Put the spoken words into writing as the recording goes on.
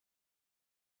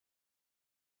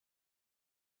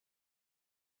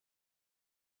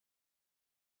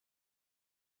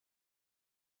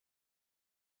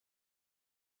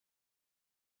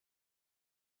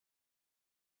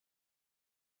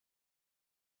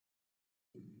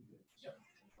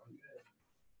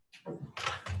Hi,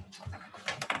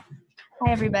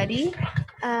 everybody.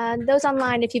 Those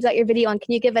online, if you've got your video on,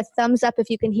 can you give a thumbs up if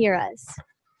you can hear us?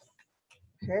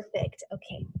 Perfect.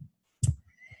 Okay.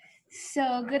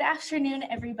 So good afternoon,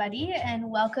 everybody,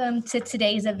 and welcome to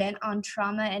today's event on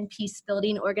trauma and peace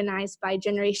building organized by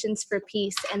Generations for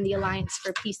Peace and the Alliance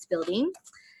for Peacebuilding.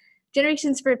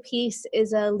 Generations for Peace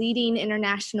is a leading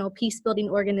international peacebuilding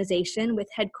organization with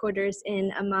headquarters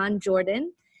in Amman,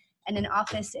 Jordan, and an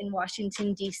office in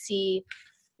Washington, D.C.,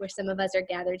 where some of us are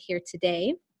gathered here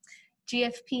today.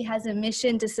 GFP has a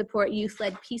mission to support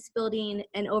youth-led peacebuilding,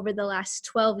 and over the last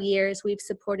 12 years, we've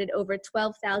supported over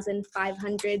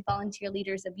 12,500 volunteer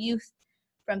leaders of youth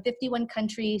from 51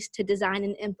 countries to design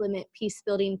and implement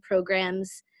peacebuilding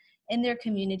programs in their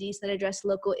communities that address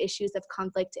local issues of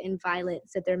conflict and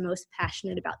violence that they're most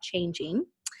passionate about changing.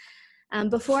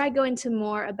 Before I go into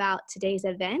more about today's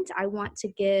event, I want to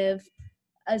give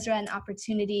Ezra an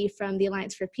opportunity from the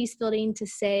Alliance for Peacebuilding to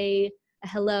say a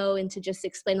hello and to just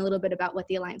explain a little bit about what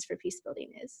the Alliance for Peacebuilding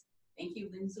is. Thank you,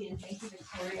 Lindsay, and thank you,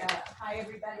 Victoria. Hi,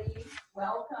 everybody.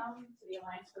 Welcome to the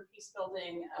Alliance for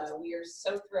Peacebuilding. We are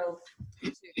so thrilled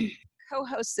to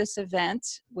co-host this event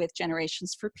with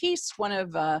Generations for Peace, one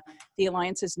of the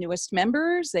Alliance's newest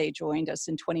members. They joined us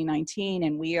in 2019,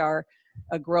 and we are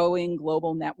a growing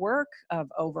global network of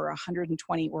over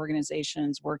 120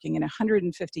 organizations working in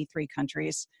 153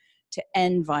 countries to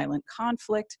end violent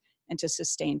conflict and to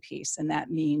sustain peace. And that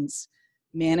means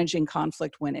managing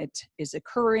conflict when it is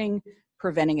occurring,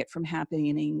 preventing it from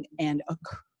happening, and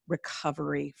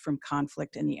recovery from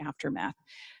conflict in the aftermath.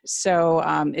 So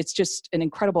it's just an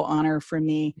incredible honor for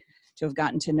me to have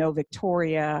gotten to know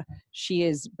Victoria. She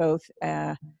is both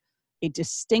a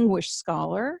distinguished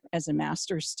scholar as a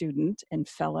master's student and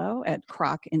fellow at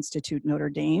Kroc Institute Notre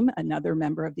Dame, another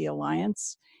member of the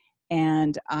Alliance.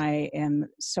 And I am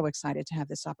so excited to have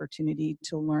this opportunity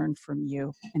to learn from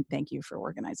you, and thank you for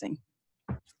organizing.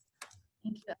 Thank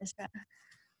you, Ezra.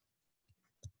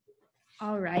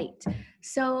 All right,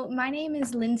 so my name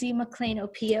is Lindsay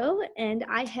McLean-Opio, and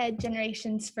I head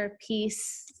Generations for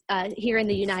Peace here in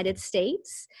the United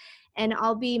States. And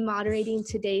I'll be moderating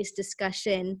today's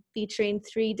discussion featuring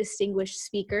 3 distinguished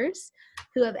speakers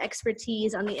who have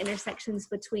expertise on the intersections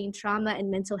between trauma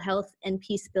and mental health and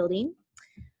peace building.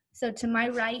 So to my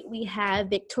right, we have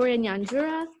Victoria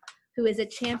Nyanjura, who is a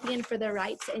champion for the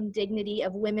rights and dignity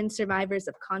of women survivors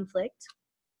of conflict.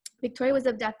 Victoria was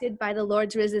abducted by the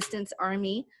Lord's Resistance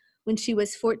Army when she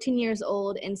was 14 years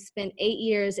old and spent 8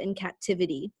 years in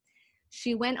captivity.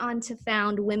 She went on to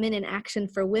found Women in Action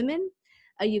for Women,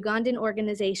 a Ugandan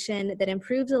organization that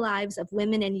improves the lives of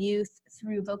women and youth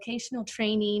through vocational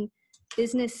training,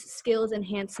 business skills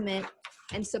enhancement,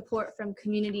 and support from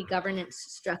community governance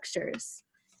structures.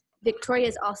 Victoria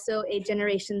is also a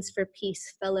Generations for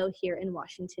Peace Fellow here in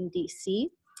Washington, D.C.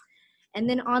 And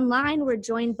then online, we're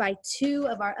joined by 2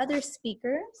 of our other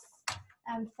speakers.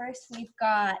 First, we've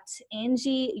got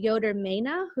Angi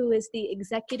Yoder-Maina, who is the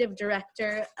Executive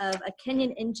Director of a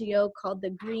Kenyan NGO called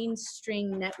the Green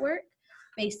String Network,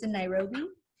 based in Nairobi.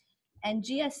 And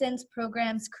GSN's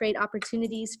programs create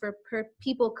opportunities for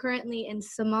people currently in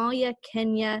Somalia,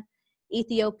 Kenya,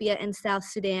 Ethiopia, and South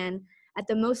Sudan at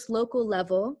the most local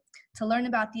level to learn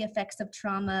about the effects of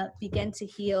trauma, begin to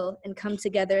heal, and come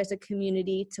together as a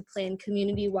community to plan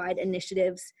community-wide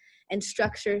initiatives and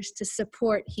structures to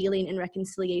support healing and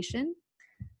reconciliation.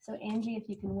 So Angie, if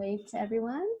you can wave to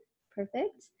everyone,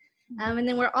 perfect. And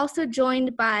then we're also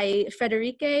joined by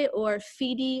Friederike or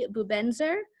Fidi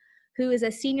Bubenzer, who is a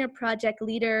senior project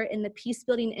leader in the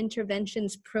Peacebuilding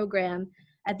Interventions Program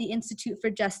at the Institute for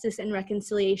Justice and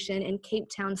Reconciliation in Cape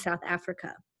Town, South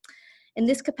Africa. In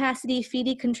this capacity,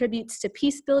 Fidi contributes to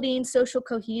peace building, social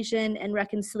cohesion, and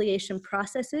reconciliation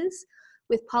processes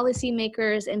with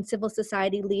policymakers and civil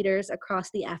society leaders across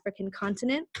the African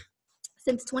continent.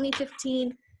 Since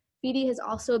 2015, Fidi has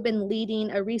also been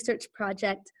leading a research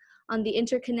project on the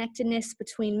interconnectedness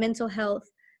between mental health,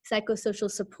 psychosocial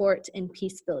support, and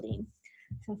peace building.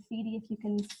 So Fidi, if you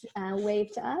can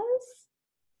wave to us.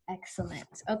 Excellent.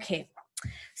 Okay.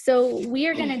 So we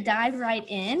are going to dive right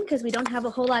in because we don't have a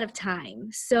whole lot of time.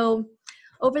 So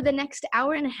over the next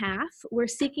hour and a half, we're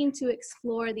seeking to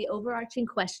explore the overarching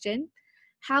question: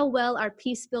 how well are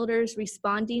peace builders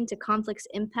responding to conflict's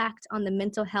impact on the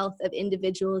mental health of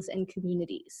individuals and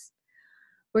communities?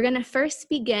 We're going to first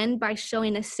begin by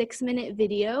showing a 6-minute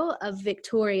video of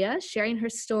Victoria sharing her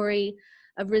story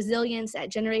of resilience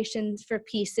at Generations for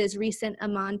Peace's recent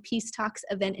Amman Peace Talks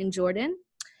event in Jordan.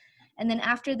 And then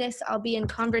after this, I'll be in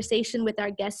conversation with our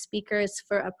guest speakers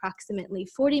for approximately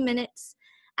 40 minutes,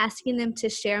 asking them to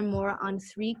share more on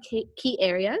 3 key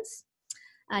areas.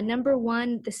 Number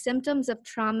one, the symptoms of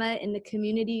trauma in the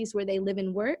communities where they live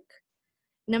and work.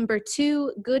 Number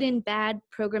two, good and bad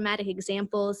programmatic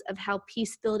examples of how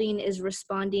peace building is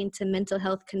responding to mental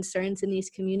health concerns in these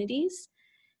communities.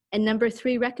 And number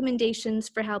three, recommendations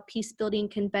for how peace building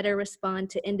can better respond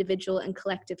to individual and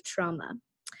collective trauma.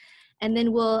 And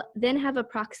then we'll then have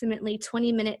approximately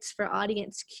 20 minutes for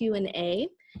audience Q&A,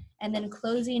 and then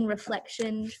closing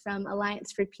reflection from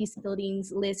Alliance for Peace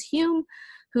Building's Liz Hume,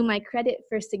 whom I credit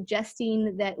for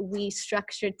suggesting that we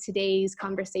structured today's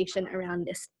conversation around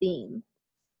this theme.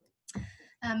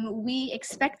 We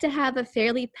expect to have a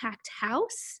fairly packed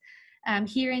house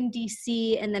here in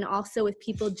DC, and then also with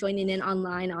people joining in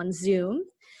online on Zoom.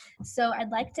 So I'd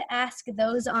like to ask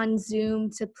those on Zoom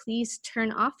to please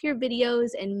turn off your videos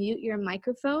and mute your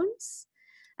microphones,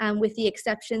 with the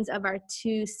exceptions of our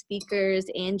two speakers,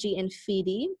 Angie and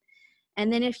Feedy.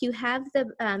 And then if you have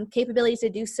the capabilities to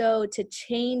do so, to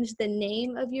change the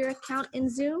name of your account in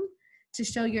Zoom to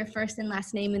show your first and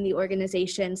last name in the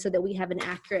organization so that we have an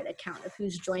accurate account of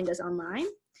who's joined us online.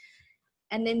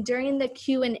 And then during the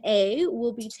Q&A,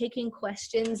 we'll be taking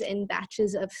questions in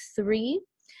batches of 3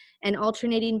 and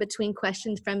alternating between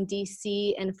questions from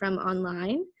DC and from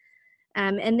online.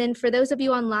 And then for those of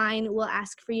you online, we'll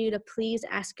ask for you to please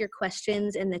ask your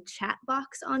questions in the chat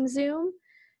box on Zoom.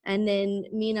 And then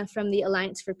Mina from the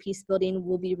Alliance for Peace Building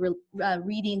will be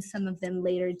reading some of them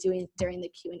later during the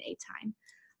Q&A time.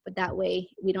 But that way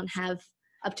we don't have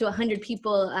up to 100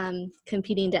 people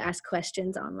competing to ask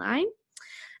questions online.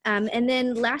 And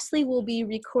then lastly, we'll be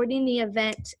recording the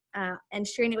event and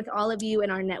sharing it with all of you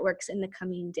in our networks in the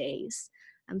coming days.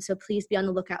 So please be on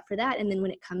the lookout for that. And then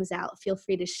when it comes out, feel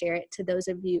free to share it to those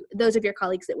of your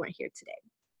colleagues that weren't here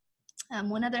today.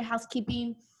 One other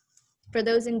housekeeping, for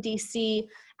those in DC,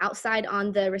 outside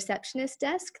on the receptionist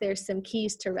desk, there's some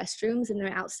keys to restrooms and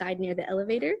they're outside near the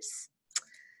elevators.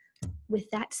 With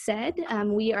that said,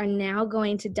 we are now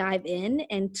going to dive in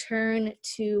and turn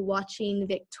to watching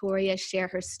Victoria share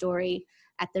her story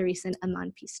at the recent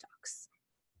Amman Peace Talks.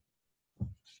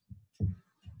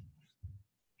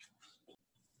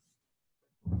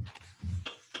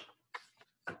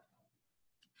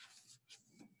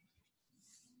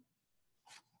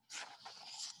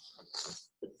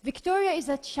 Victoria is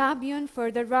a champion for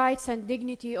the rights and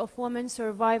dignity of women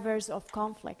survivors of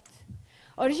conflict.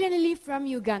 Originally from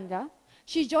Uganda,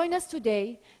 she joined us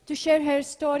today to share her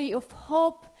story of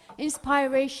hope,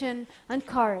 inspiration, and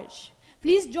courage.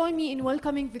 Please join me in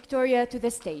welcoming Victoria to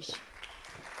the stage.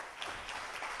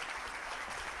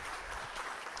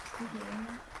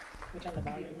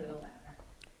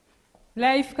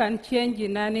 Life can change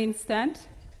in an instant.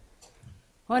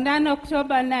 On an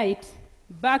October night,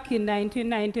 back in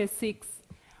 1996,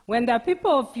 when the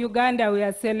people of Uganda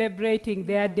were celebrating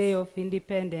their Day of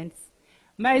Independence,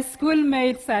 my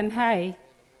schoolmates and I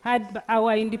had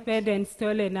our independence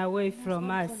stolen away from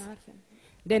us.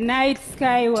 The night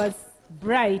sky was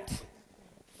bright,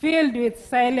 filled with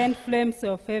silent flames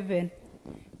of heaven,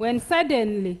 when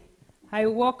suddenly I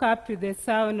woke up to the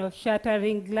sound of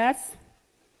shattering glass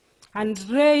and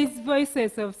raised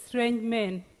voices of strange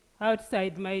men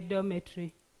outside my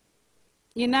dormitory.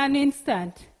 In an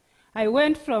instant, I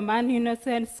went from an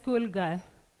innocent schoolgirl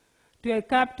to a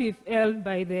captive held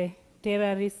by the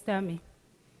terrorist army.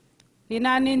 In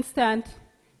an instant,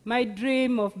 my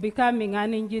dream of becoming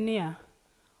an engineer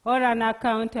or an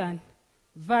accountant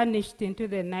vanished into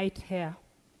the night air.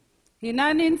 In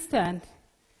an instant,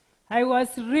 I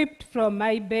was ripped from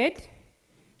my bed,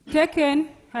 taken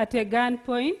at a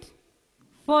gunpoint,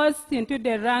 forced into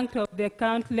the rank of the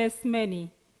countless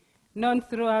many known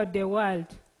throughout the world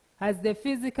as the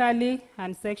physically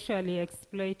and sexually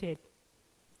exploited.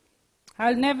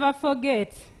 I'll never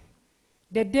forget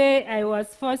the day I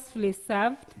was forcefully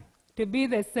served to be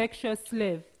the sexual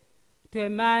slave to a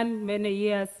man many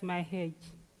years my age.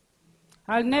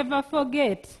 I'll never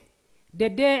forget the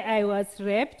day I was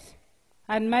raped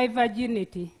and my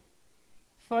virginity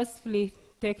forcefully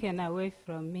taken away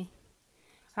from me.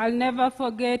 I'll never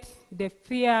forget the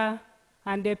fear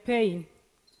and the pain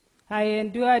I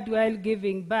endured while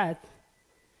giving birth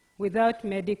without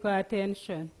medical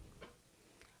attention.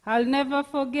 I'll never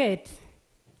forget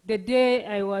the day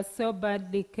I was so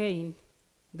badly caned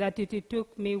that it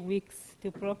took me weeks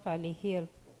to properly heal.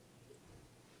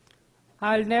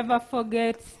 I'll never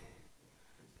forget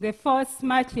the forced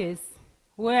marches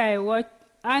where I watched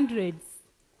hundreds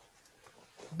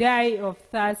die of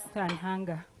thirst and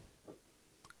hunger.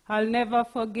 I'll never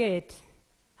forget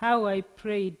how I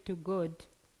prayed to God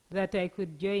that I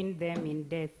could join them in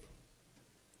death.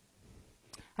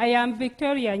 I am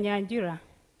Victoria Nyanjura.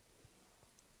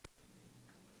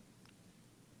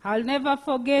 I'll never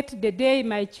forget the day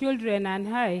my children and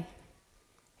I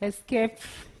escaped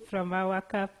from our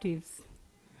captives.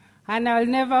 And I'll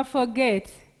never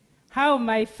forget how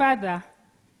my father,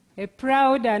 a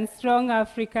proud and strong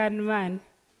African man,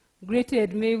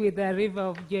 greeted me with a river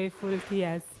of joyful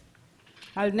tears.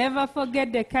 I'll never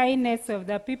forget the kindness of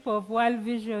the people of World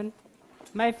Vision,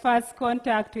 my first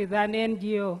contact with an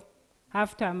NGO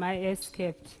after my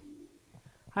escape.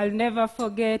 I'll never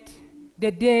forget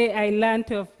the day I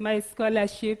learned of my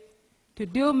scholarship to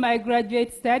do my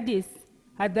graduate studies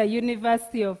at the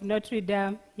University of Notre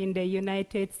Dame in the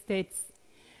United States.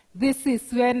 This is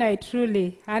when I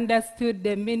truly understood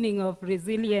the meaning of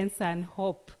resilience and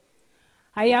hope.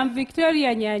 I am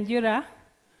Victoria Nyanjura.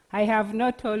 I have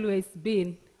not always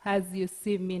been as you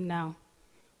see me now.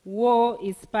 War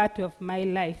is part of my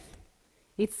life.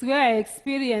 It's where I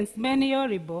experienced many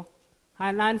horrible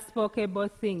and unspoken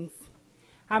things.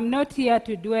 I'm not here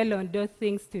to dwell on those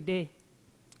things today.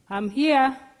 I'm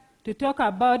here to talk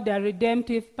about the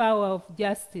redemptive power of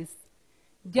justice.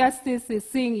 Justice is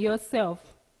seeing yourself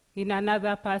in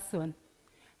another person.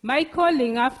 My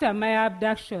calling after my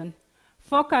abduction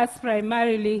focused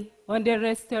primarily on the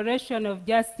restoration of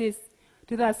justice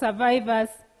to the survivors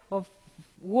of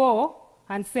war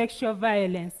and sexual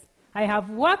violence. I have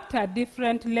worked at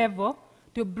different levels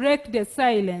to break the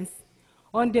silence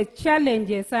on the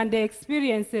challenges and the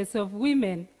experiences of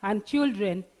women and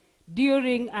children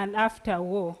during and after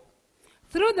war.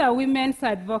 Through the Women's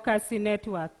Advocacy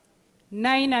Network,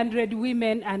 900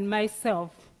 women and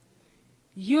myself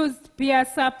used peer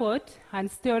support and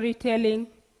storytelling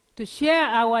to share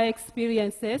our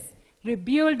experiences,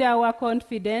 rebuild our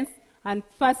confidence, and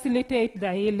facilitate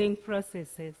the healing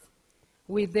processes.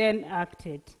 We then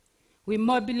acted. We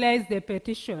mobilized the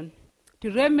petition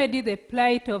to remedy the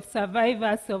plight of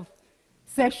survivors of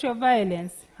sexual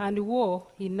violence and war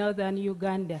in northern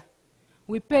Uganda.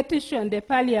 We petitioned the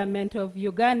Parliament of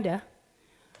Uganda.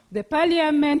 The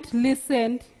Parliament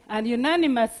listened and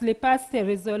unanimously passed a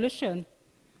resolution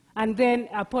and then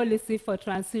a policy for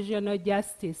transitional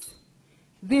justice.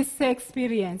 This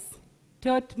experience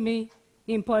taught me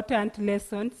important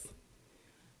lessons.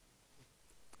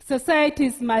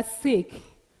 Societies must seek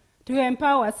to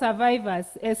empower survivors,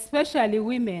 especially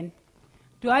women,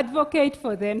 to advocate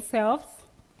for themselves,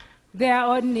 their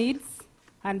own needs,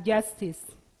 and justice.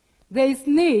 There is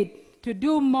need to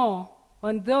do more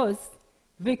on those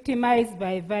victimized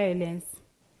by violence.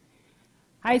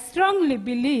 I strongly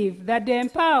believe that the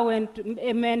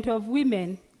empowerment of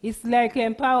women is like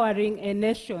empowering a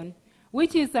nation,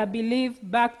 which is a belief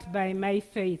backed by my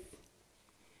faith.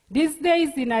 These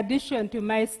days, in addition to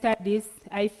my studies,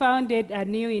 I founded a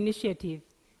new initiative,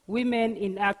 Women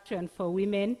in Action for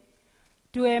Women,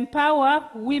 to empower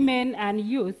women and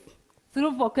youth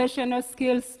through vocational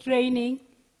skills training,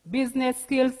 business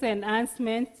skills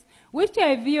enhancements, which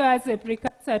I view as a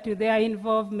precursor to their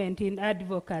involvement in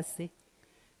advocacy.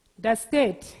 The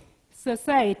state,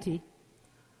 society,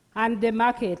 and the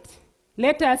market,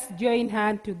 let us join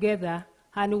hands together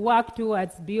and work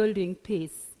towards building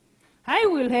peace. I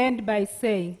will end by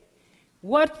saying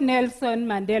what Nelson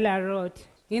Mandela wrote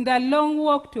in The Long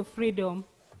Walk to Freedom.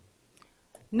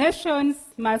 Nations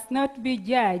must not be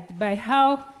judged by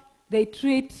how they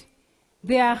treat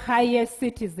their highest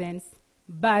citizens,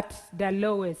 but the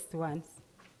lowest ones.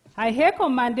 I echo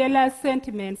Mandela's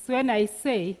sentiments when I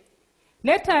say,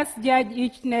 let us judge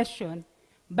each nation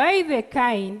by the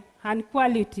kind and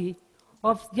quality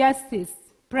of justice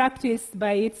practiced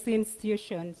by its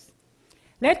institutions.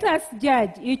 Let us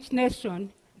judge each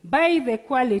nation by the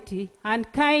quality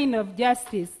and kind of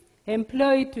justice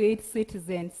employed to its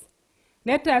citizens.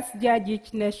 Let us judge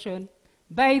each nation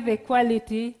by the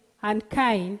quality and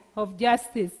kind of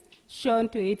justice shown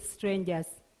to its strangers.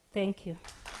 Thank you.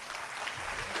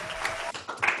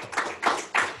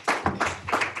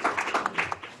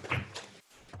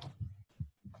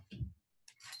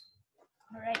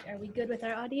 All right, are we good with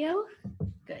our audio?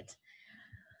 Good.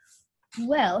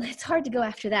 Well, it's hard to go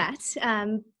after that,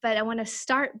 but I want to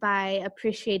start by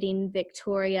appreciating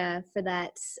Victoria for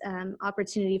that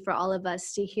opportunity for all of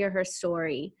us to hear her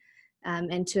story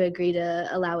and to agree to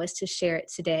allow us to share it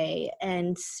today.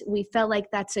 And we felt like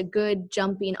that's a good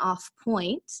jumping off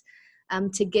point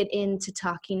to get into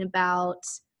talking about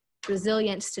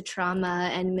resilience to trauma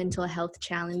and mental health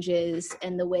challenges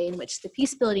and the way in which the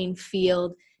peacebuilding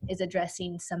field is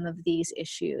addressing some of these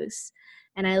issues.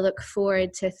 And I look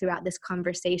forward to, throughout this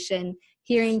conversation,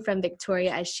 hearing from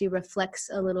Victoria as she reflects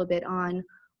a little bit on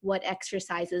what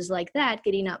exercises like that,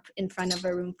 getting up in front of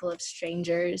a room full of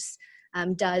strangers,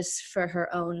 does for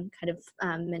her own kind of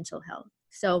mental health.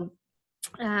 So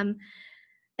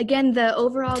Again, the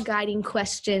overall guiding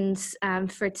questions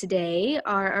for today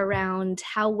are around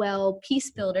how well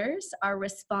Peacebuilders are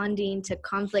responding to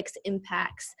conflicts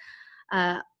impacts,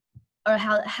 or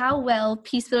how well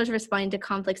Peacebuilders are responding to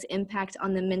conflicts impact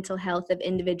on the mental health of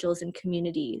individuals and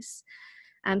communities.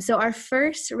 So our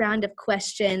first round of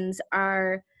questions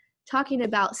are talking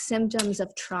about symptoms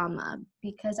of trauma,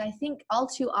 because I think all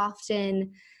too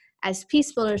often as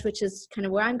Peacebuilders, which is kind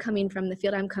of where I'm coming from, the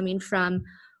field I'm coming from,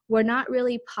 we're not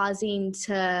really pausing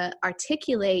to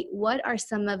articulate what are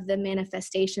some of the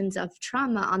manifestations of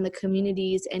trauma on the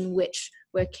communities in which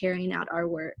we're carrying out our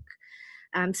work.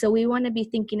 So we want to be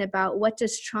thinking about, what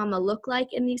does trauma look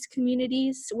like in these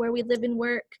communities where we live and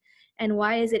work, and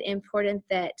why is it important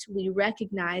that we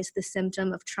recognize the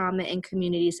symptom of trauma in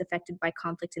communities affected by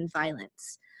conflict and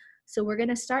violence. So we're going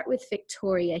to start with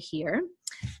Victoria here.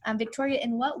 Victoria,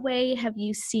 in what way have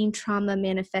you seen trauma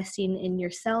manifesting in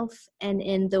yourself and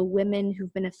in the women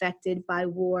who've been affected by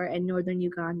war in northern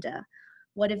Uganda?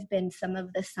 What have been some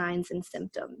of the signs and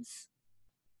symptoms?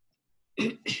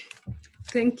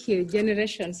 Thank you,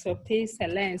 Generations for Peace,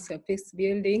 Alliance for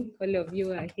Peacebuilding. All of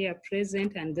you are here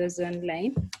present and those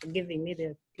online for giving me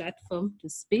the platform to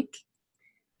speak.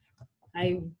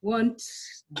 I won't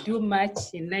do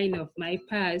much in line of my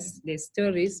past, the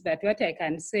stories, but what I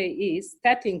can say is,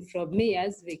 starting from me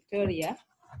as Victoria,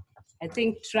 I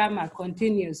think trauma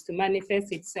continues to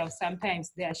manifest itself.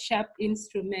 Sometimes there are sharp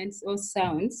instruments or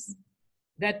sounds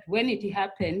that when it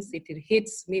happens, it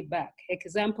hits me back.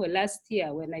 Example, last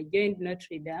year when I joined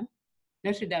Notre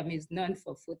Dame is known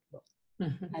for football.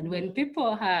 And when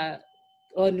people are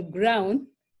on ground,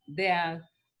 there are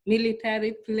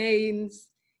military planes.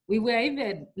 We were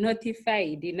even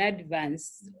notified in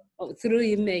advance through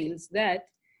emails that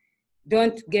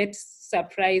don't get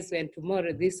surprised when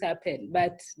tomorrow this happened.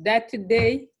 But that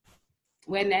day,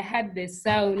 when I had the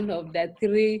sound of the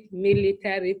 3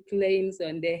 military planes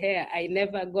on the air, I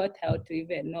never got out to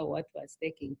even know what was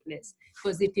taking place,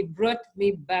 because it brought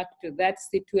me back to that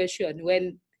situation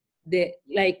when the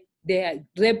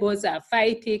rebels are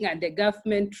fighting and the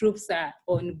government troops are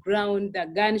on ground, the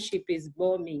gunship is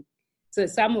bombing. So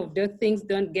some of those things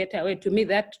don't get away. To me,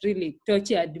 that really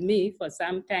tortured me for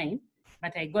some time,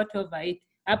 but I got over it.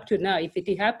 Up to now, if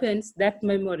it happens, that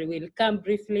memory will come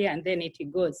briefly and then it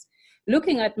goes.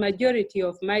 Looking at majority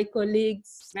of my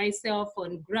colleagues, myself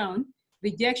on ground,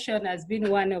 rejection has been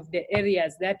one of the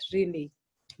areas that really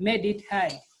made it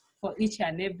hard for each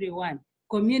and every one.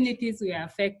 Communities were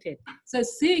affected. So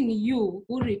seeing you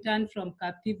who returned from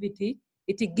captivity,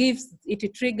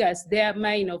 it triggers their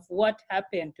mind of what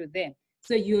happened to them.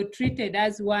 So you're treated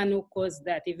as one who caused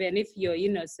that, even if you're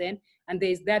innocent, and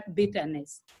there's that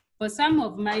bitterness. For some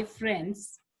of my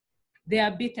friends, they are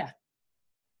bitter.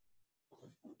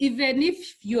 Even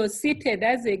if you're seated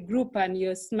as a group and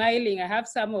you're smiling, I have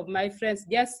some of my friends,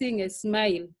 just seeing a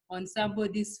smile on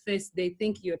somebody's face, they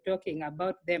think you're talking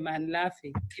about them and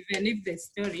laughing, even if the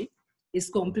story is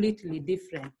completely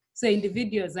different. So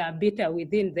individuals are bitter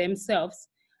within themselves,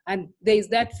 and there's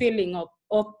that feeling of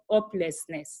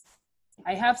hopelessness.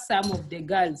 I have some of the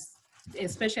girls,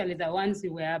 especially the ones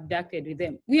who were abducted with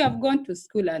them. We have gone to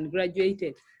school and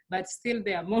graduated, but still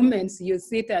there are moments you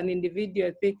sit an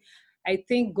individual think, I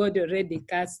think God already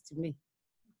cast me.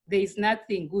 There is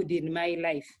nothing good in my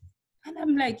life. And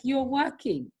I'm like, you're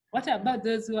working. What about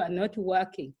those who are not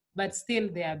working, but still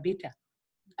they are bitter?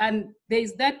 And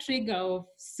there's that trigger of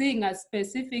seeing a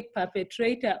specific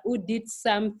perpetrator who did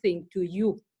something to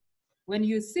you. When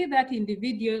you see that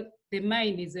individual, the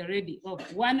mind is already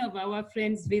off. One of our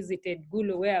friends visited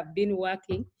Gulu, where I've been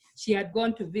working. She had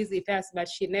gone to visit us, but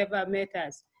she never met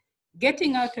us.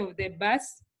 Getting out of the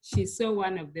bus, she saw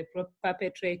one of the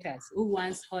perpetrators who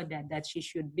once ordered that she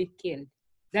should be killed.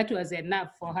 That was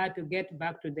enough for her to get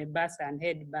back to the bus and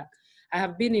head back. I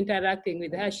have been interacting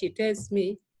with her. She tells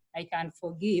me, I can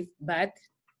forgive, but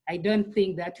I don't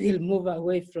think that will move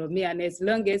away from me. And as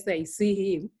long as I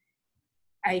see him,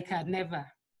 I can never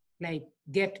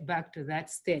get back to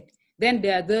that state. Then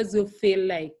there are those who feel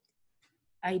like,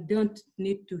 I don't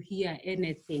need to hear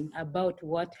anything about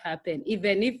what happened,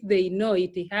 even if they know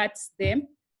it hurts them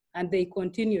and they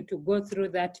continue to go through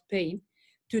that pain.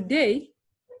 Today,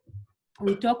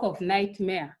 we talk of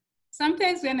nightmare.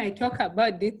 Sometimes when I talk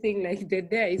about this thing, like the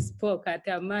day I spoke at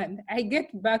a man, I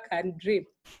get back and dream.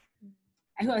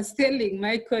 I was telling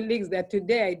my colleagues that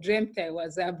today I dreamt I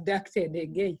was abducted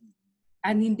again.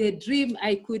 And in the dream,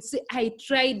 I could see, I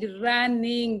tried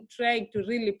running, trying to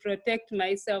really protect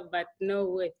myself, but no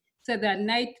way. So the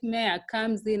nightmare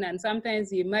comes in, and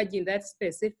sometimes you imagine that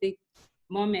specific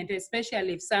moment,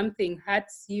 especially if something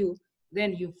hurts you,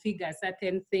 then you figure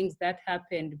certain things that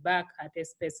happened back at a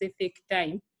specific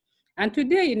time. And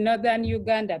today in northern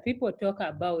Uganda, people talk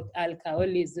about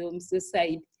alcoholism,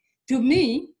 suicide. To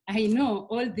me, I know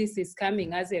all this is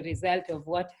coming as a result of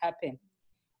what happened.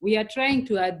 We are trying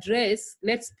to address,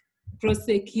 let's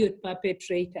prosecute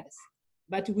perpetrators,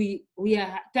 but we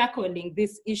are tackling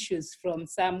these issues from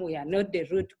somewhere, not the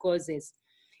root causes.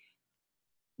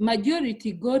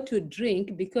 Majority go to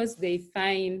drink because they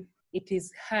find it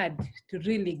is hard to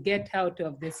really get out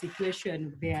of the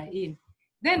situation they are in.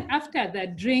 Then after the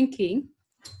drinking,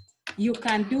 you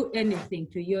can do anything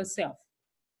to yourself.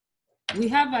 We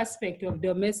have aspect of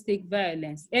domestic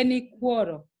violence. Any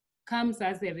quarrel comes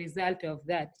as a result of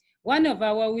that. One of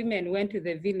our women went to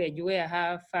the village where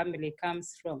her family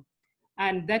comes from,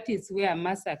 and that is where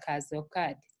massacres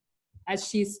occurred. As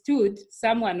she stood,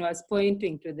 someone was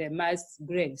pointing to the mass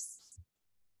graves.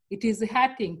 It is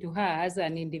hurting to her as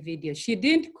an individual. She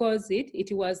didn't cause it.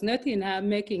 It was not in her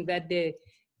making that the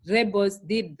rebels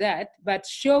did that, but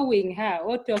showing her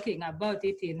or talking about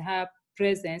it in her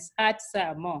presence hurts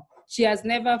her more. She has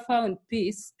never found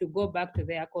peace to go back to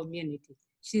their community.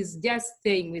 She's just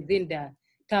staying within the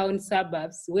town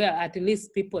suburbs where at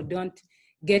least people don't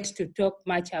get to talk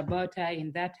much about her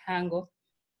in that angle.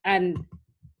 And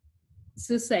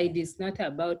suicide is not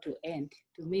about to end.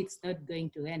 To me, it's not going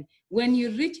to end. When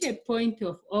you reach a point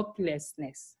of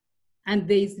hopelessness and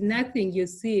there is nothing you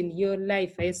see in your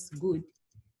life as good,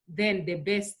 then the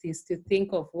best is to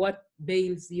think of what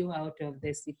bails you out of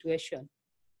the situation.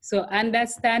 So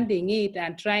understanding it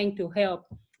and trying to help.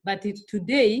 But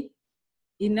today,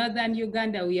 in northern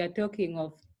Uganda, we are talking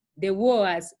of the war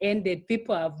has ended,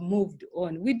 people have moved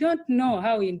on. We don't know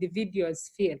how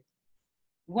individuals feel,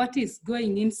 what is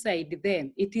going inside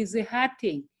them. It is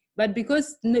hurting. But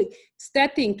because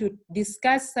starting to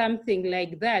discuss something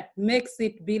like that makes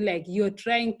it be like you're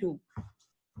trying to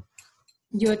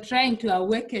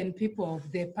awaken people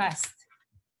of the past,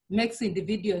 makes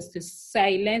individuals to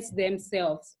silence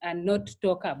themselves and not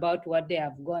talk about what they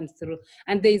have gone through.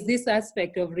 And there is this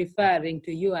aspect of referring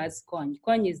to you as Kony.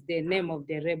 Kony is the name of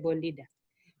the rebel leader.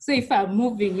 So if I'm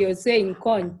moving, you're saying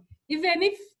Kony. Even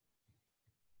if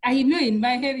I know in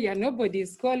my area, nobody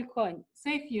is called Kony. So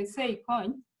if you say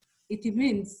Kony, it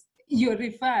means you're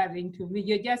referring to me.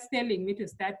 You're just telling me to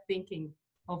start thinking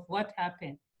of what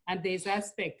happened. And there's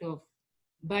aspect of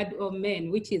bad omen,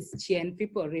 which is Chien.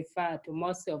 People refer to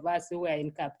most of us who are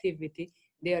in captivity.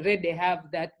 They already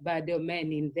have that bad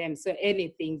omen in them. So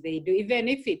anything they do, even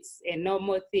if it's a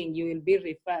normal thing, you will be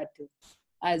referred to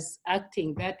as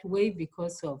acting that way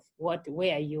because of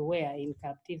where you were in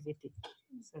captivity.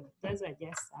 So those are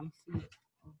just some few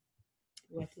of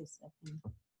what is happening.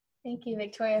 Thank you,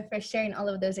 Victoria, for sharing all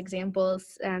of those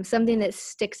examples. Something that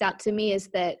sticks out to me is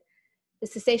that the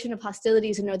cessation of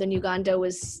hostilities in northern Uganda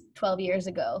was 12 years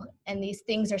ago, and these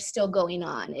things are still going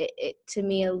on. It to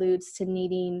me alludes to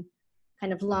needing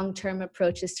kind of long-term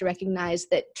approaches to recognize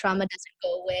that trauma doesn't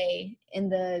go away in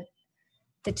the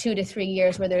 2 to 3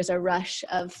 years where there's a rush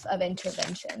of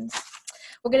interventions.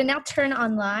 We're going to now turn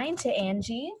online to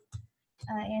Angie.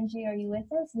 Angie, are you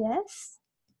with us? Yes.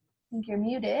 I think you're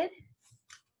muted.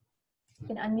 You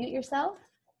can unmute yourself.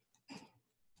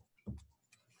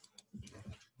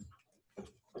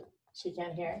 She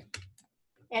can't hear.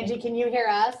 Angie, can you hear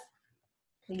us?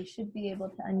 You should be able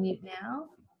to unmute now.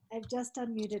 I've just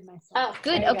unmuted myself. Oh,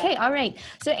 good. Okay. All right.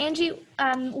 So Angie,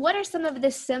 what are some of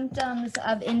the symptoms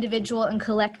of individual and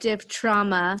collective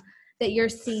trauma that you're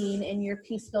seeing in your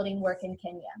peace building work in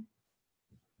Kenya?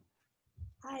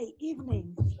 Hi,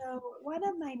 evening. So one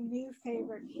of my new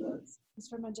favorite quotes is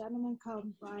from a gentleman called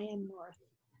Brian North.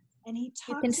 And he talks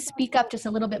You can speak up just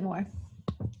a little bit more.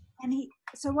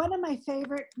 So one of my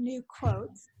favorite new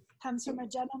quotes comes from a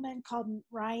gentleman called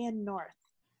Ryan North.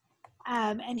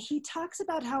 And he talks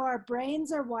about how our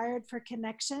brains are wired for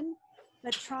connection,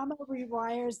 but trauma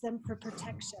rewires them for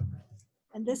protection.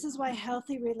 And this is why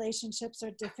healthy relationships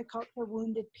are difficult for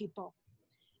wounded people.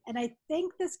 And I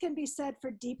think this can be said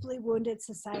for deeply wounded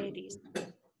societies.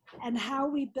 And how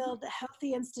we build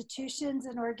healthy institutions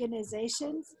and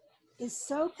organizations is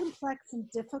so complex and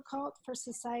difficult for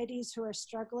societies who are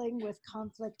struggling with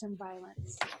conflict and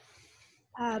violence.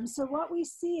 So what we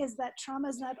see is that trauma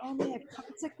is not only a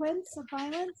consequence of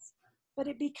violence, but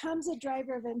it becomes a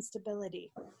driver of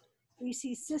instability. We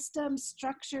see systems,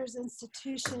 structures,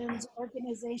 institutions,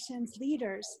 organizations,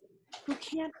 leaders who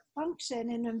can't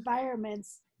function in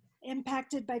environments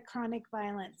impacted by chronic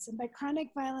violence. And by chronic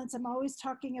violence, I'm always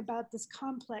talking about this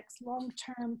complex,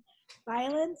 long-term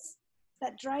violence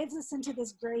that drives us into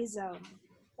this gray zone,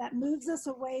 that moves us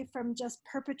away from just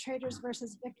perpetrators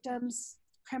versus victims,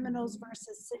 criminals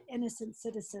versus innocent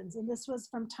citizens. And this was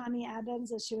from Tani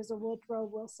Adams, as she was a Woodrow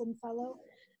Wilson Fellow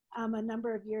a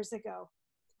number of years ago.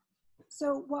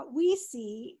 So what we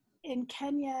see in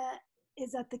Kenya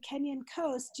is at the Kenyan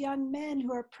coast, young men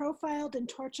who are profiled and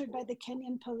tortured by the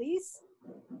Kenyan police,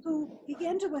 who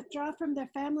begin to withdraw from their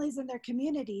families and their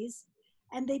communities,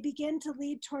 and they begin to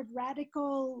lead toward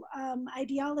radical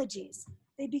ideologies.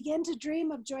 They begin to dream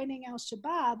of joining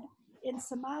al-Shabaab in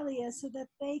Somalia so that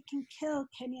they can kill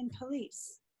Kenyan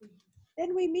police.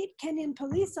 Then we meet Kenyan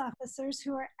police officers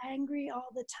who are angry all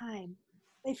the time.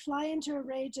 They fly into a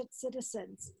rage at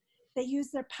citizens. They use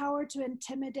their power to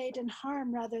intimidate and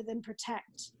harm rather than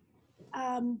protect.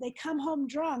 They come home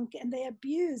drunk and they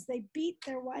abuse, they beat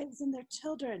their wives and their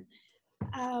children.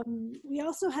 We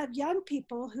also have young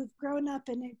people who've grown up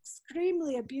in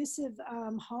extremely abusive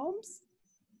homes,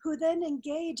 who then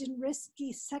engage in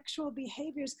risky sexual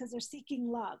behaviors because they're seeking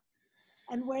love.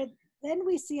 And where then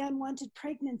we see unwanted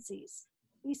pregnancies.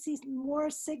 We see more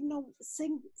single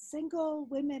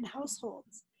women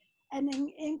households and an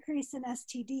increase in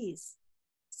STDs.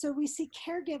 So we see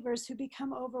caregivers who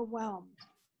become overwhelmed.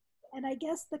 And I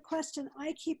guess the question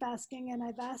I keep asking, and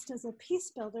I've asked as a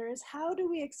peace builder, is how do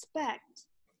we expect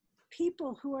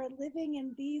people who are living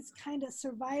in these kind of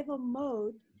survival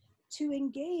mode to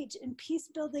engage in peace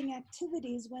building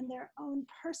activities when their own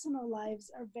personal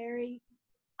lives are very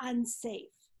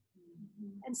unsafe?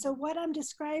 And so what I'm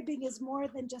describing is more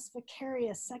than just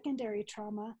vicarious secondary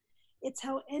trauma. It's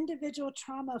how individual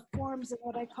trauma forms in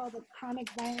what I call the chronic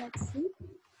violent soup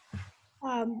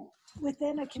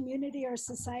within a community or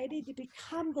society to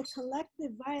become the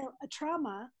collective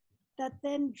trauma that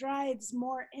then drives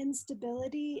more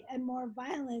instability and more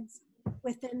violence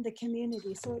within the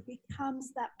community. So it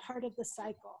becomes that part of the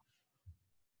cycle.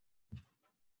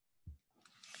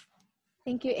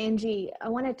 Thank you, Angie. I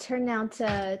want to turn now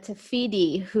to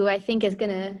Fidi, who I think is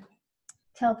going to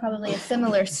tell probably a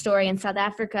similar story in South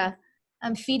Africa.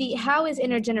 Fidi, how is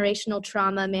intergenerational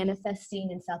trauma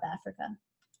manifesting in South Africa?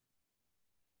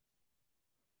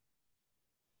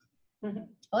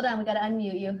 Hold on, we got to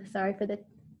unmute you. Sorry for the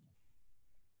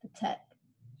tech.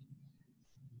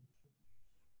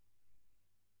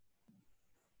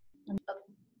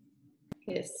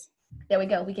 Yes. There we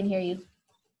go. We can hear you.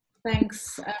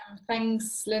 Thanks.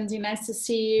 Thanks, Lindsay. Nice to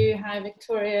see you. Hi,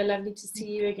 Victoria. Lovely to see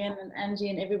you again. And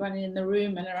Angie and everyone in the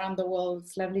room and around the world.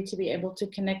 It's lovely to be able to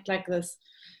connect like this.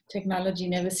 Technology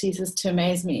never ceases to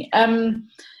amaze me.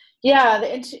 Yeah,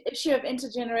 the issue of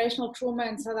intergenerational trauma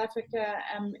in South Africa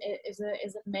is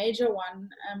a major one,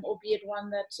 albeit one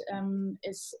that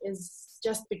is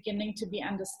just beginning to be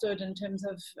understood in terms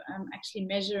of actually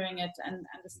measuring it and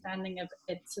understanding of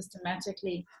it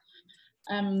systematically.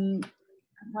 I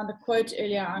found a quote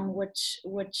earlier on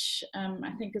which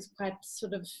I think is quite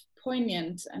sort of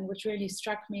poignant and which really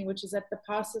struck me, which is that the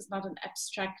past is not an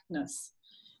abstractness.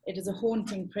 It is a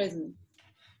haunting present.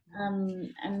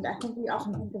 And I think we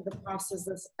often think of the past as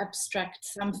this abstract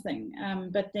something,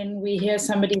 but then we hear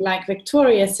somebody like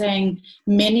Victoria saying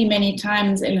many, many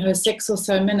times in her 6 or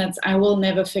so minutes, I will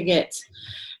never forget.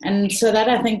 And so that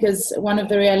I think is one of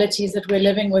the realities that we're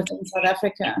living with in South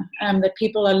Africa, that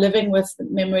people are living with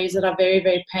memories that are very,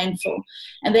 very painful.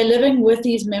 And they're living with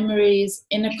these memories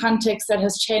in a context that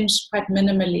has changed quite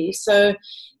minimally. So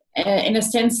in a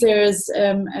sense, there is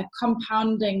a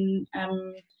compounding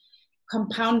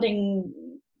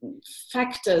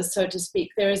factors, so to speak.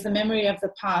 There is the memory of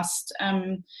the past.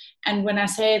 And when I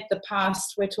say the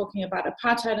past, we're talking about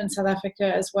apartheid in South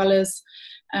Africa, as well as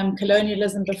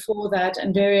colonialism before that,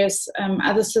 and various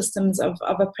other systems of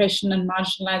oppression and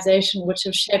marginalization, which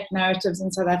have shaped narratives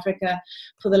in South Africa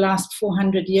for the last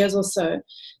 400 years or so.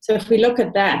 So if we look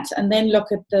at that, and then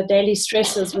look at the daily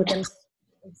stresses within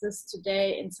exist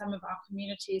today in some of our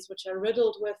communities, which are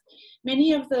riddled with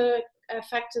many of the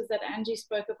factors that Angie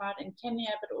spoke about in Kenya,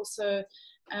 but also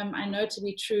I know to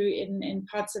be true in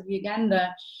parts of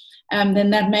Uganda,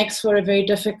 then that makes for a very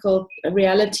difficult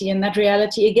reality. And that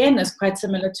reality, again, is quite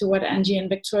similar to what Angie and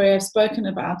Victoria have spoken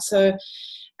about. So,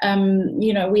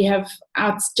 you know, we have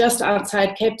just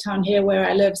outside Cape Town here where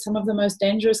I live, some of the most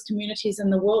dangerous communities in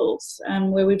the world,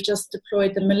 where we've just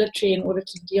deployed the military in order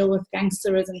to deal with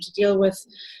gangsterism, to deal with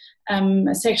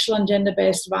sexual and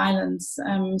gender-based violence,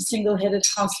 single-headed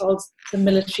households. The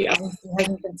military obviously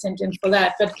hasn't been sent in for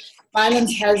that, but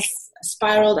violence has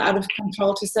spiraled out of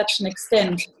control to such an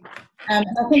extent. And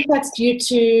I think that's due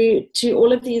to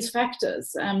all of these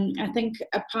factors. I think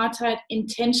apartheid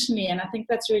intentionally, and I think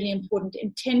that's really important,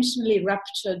 intentionally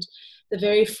ruptured the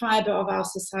very fiber of our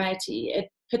society. It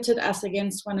pitted us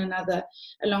against one another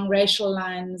along racial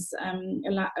lines,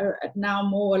 now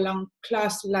more along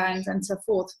class lines and so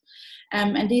forth.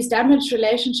 And these damaged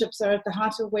relationships are at the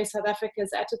heart of where South Africa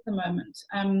is at the moment.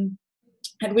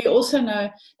 And we also know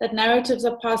that narratives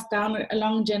are passed down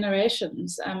along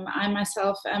generations. I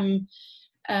myself am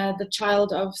the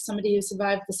child of somebody who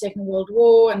survived the Second World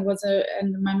War, and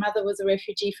my mother was a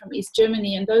refugee from East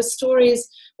Germany. And those stories,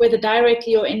 whether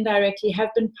directly or indirectly, have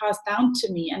been passed down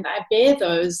to me, and I bear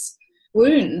those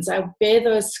wounds. I bear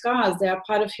those scars. They are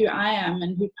part of who I am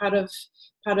and who part of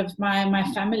my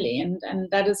family, and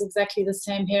that is exactly the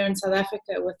same here in South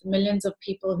Africa with millions of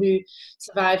people who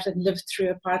survived and lived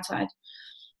through apartheid.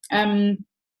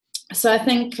 So I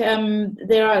think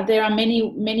there are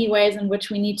many ways in which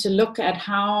we need to look at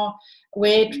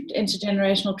where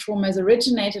intergenerational trauma is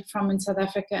originated from in South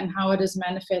Africa and how it is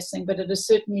manifesting, but it is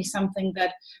certainly something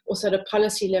that also at a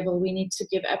policy level we need to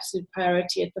give absolute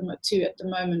priority at the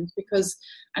moment, because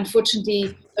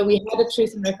unfortunately we had a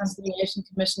Truth and Reconciliation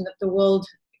Commission that the world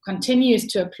continues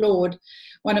to applaud.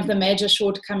 One of the major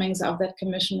shortcomings of that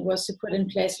commission was to put in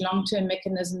place long-term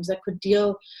mechanisms that could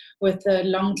deal with the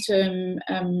long-term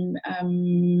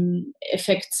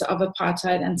effects of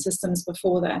apartheid and systems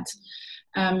before that.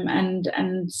 And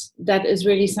that is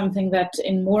really something that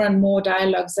in more and more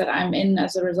dialogues that I'm in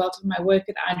as a result of my work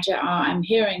at IJR, I'm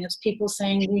hearing is people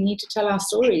saying we need to tell our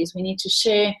stories, we need to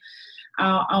share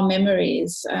our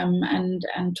memories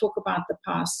and talk about the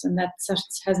past, and that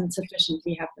hasn't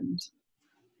sufficiently happened.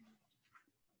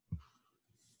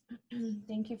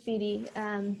 Thank you, Fidi.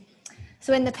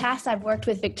 So in the past, I've worked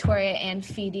with Victoria and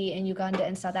Fidi in Uganda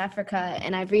and South Africa,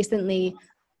 and I've recently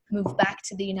moved back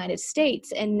to the United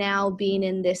States, and now being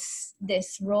in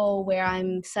this role where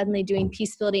I'm suddenly doing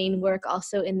peace building work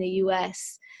also in the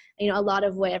US. You know, a lot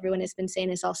of what everyone has been saying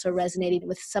is also resonating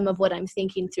with some of what I'm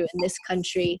thinking through in this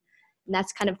country. And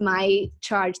that's kind of my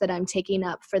charge that I'm taking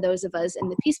up for those of us in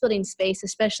the peace building space,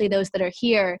 especially those that are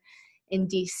here in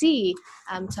DC,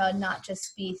 to not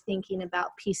just be thinking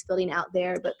about peace building out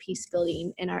there, but peace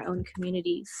building in our own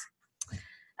communities.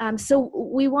 So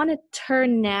we want to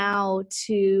turn now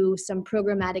to some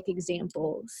programmatic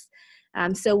examples.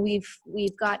 So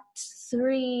we've got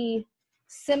 3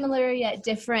 similar yet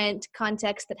different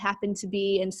contexts that happen to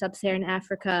be in sub-Saharan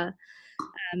Africa,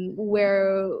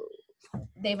 where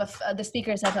the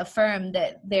speakers have affirmed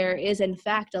that there is in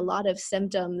fact a lot of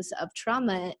symptoms of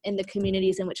trauma in the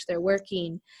communities in which they're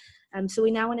working. So we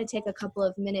now want to take a couple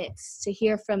of minutes to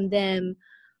hear from them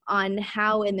on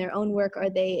how in their own work are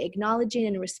they acknowledging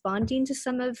and responding to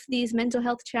some of these mental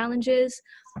health challenges.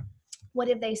 What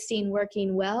have they seen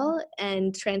working well,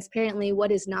 and transparently,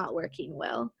 what is not working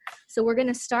well? So we're going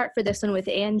to start for this one with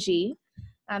Angi.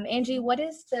 Angi, what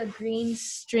has the Green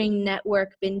String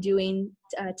Network been doing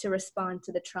to respond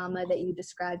to the trauma that you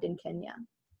described in Kenya?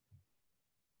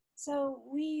 So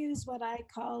we use what I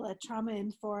call a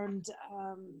trauma-informed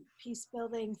peace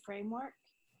building framework,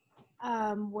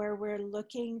 where we're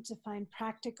looking to find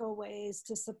practical ways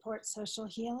to support social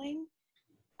healing,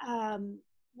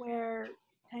 where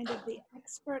kind of the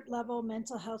expert level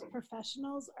mental health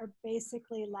professionals are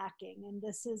basically lacking. And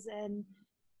this is in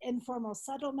informal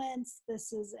settlements,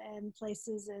 this is in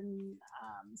places in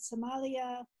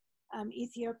Somalia,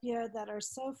 Ethiopia, that are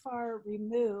so far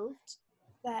removed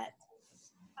that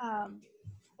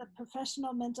the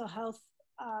professional mental health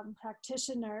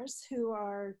practitioners who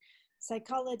are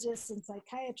psychologists and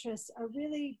psychiatrists are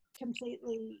really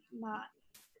completely not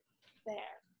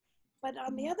there. But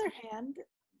on the other hand,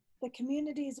 the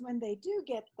communities, when they do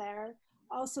get there,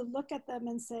 also look at them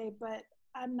and say, but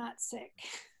I'm not sick,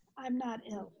 I'm not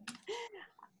ill.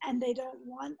 And they don't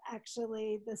want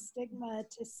actually the stigma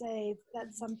to say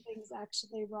that something's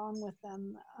actually wrong with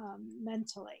them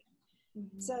mentally.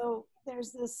 Mm-hmm. So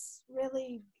there's this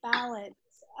really balance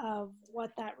of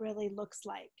what that really looks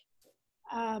like.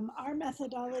 Our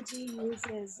methodology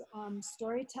uses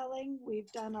storytelling.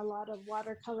 We've done a lot of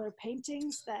watercolor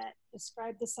paintings that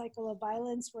describe the cycle of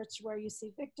violence, where you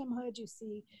see victimhood, you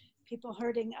see people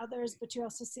hurting others, but you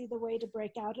also see the way to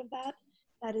break out of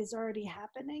that is already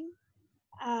happening.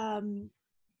 And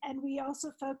we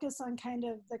also focus on kind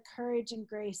of the courage and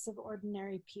grace of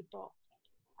ordinary people.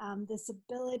 This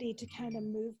ability to kind of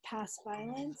move past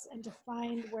violence and to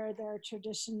find where there are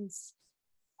traditions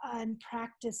and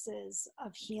practices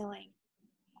of healing.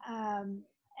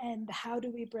 And how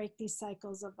do we break these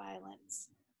cycles of violence?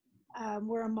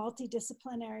 We're a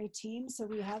multidisciplinary team, so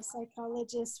we have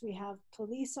psychologists, we have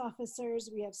police officers,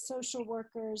 we have social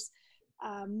workers,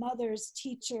 mothers,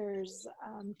 teachers,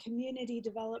 community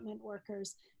development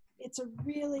workers, it's a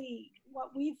really,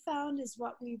 what we've found is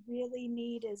what we really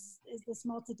need is this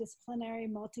multidisciplinary,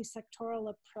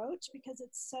 multi-sectoral approach, because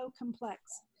it's so complex.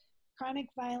 Chronic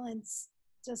violence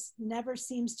just never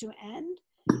seems to end.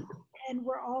 And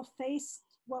we're all faced,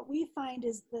 what we find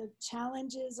is the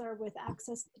challenges are with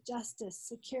access to justice,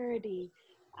 security,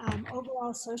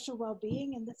 overall social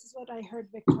well-being. And this is what I heard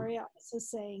Victoria also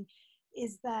saying,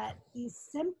 is that these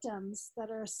symptoms that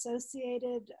are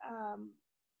associated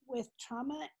with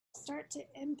trauma start to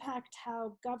impact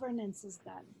how governance is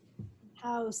done,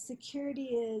 how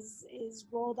security is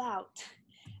rolled out,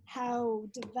 how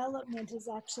development is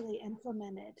actually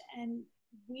implemented. And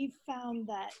we've found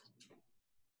that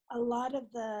a lot of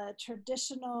the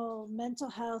traditional mental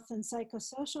health and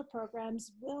psychosocial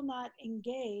programs will not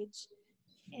engage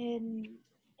in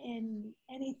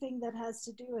anything that has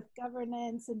to do with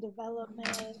governance and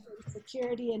development and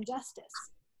security and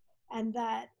justice. And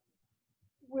that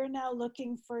we're now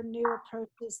looking for new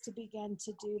approaches to begin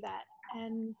to do that.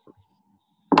 And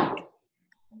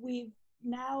we've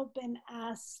now been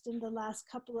asked in the last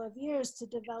couple of years to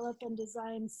develop and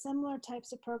design similar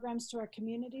types of programs to our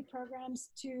community programs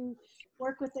to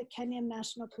work with the Kenyan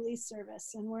National Police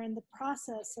Service. And we're in the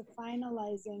process of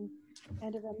finalizing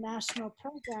kind of a national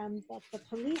program that the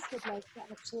police would like to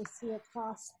actually see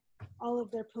across all of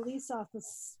their police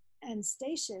office and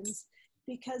stations,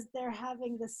 because they're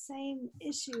having the same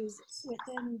issues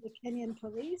within the Kenyan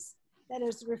police that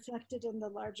is reflected in the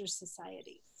larger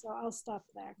society. So I'll stop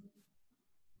there.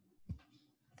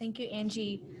 Thank you,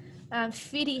 Angie.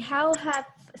 Fidi, how have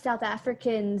South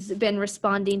Africans been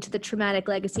responding to the traumatic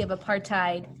legacy of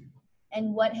apartheid?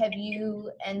 And what have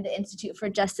you and the Institute for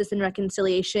Justice and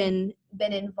Reconciliation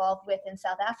been involved with in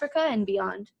South Africa and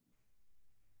beyond?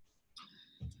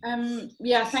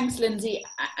 Yeah, thanks, Lindsay.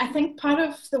 I think part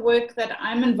of the work that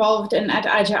I'm involved in at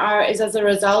IJR is as a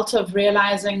result of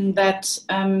realizing that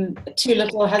too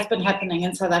little has been happening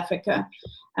in South Africa.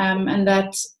 And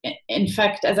that, in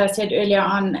fact, as I said earlier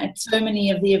on, at so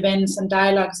many of the events and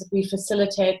dialogues that we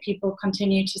facilitate, people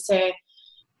continue to say,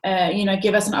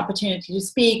 give us an opportunity to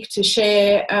speak, to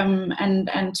share,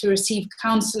 and to receive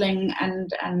counseling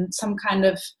and some kind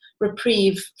of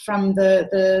reprieve from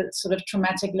the sort of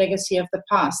traumatic legacy of the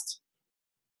past.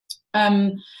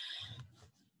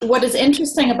 What is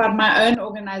interesting about my own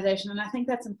organization, and I think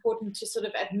that's important to sort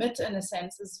of admit in a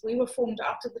sense, is we were formed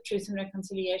after the Truth and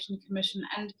Reconciliation Commission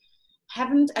and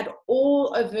haven't at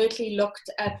all overtly looked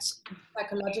at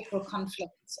psychological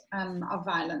conflicts of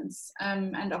violence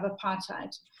and of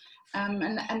apartheid.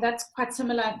 And that's quite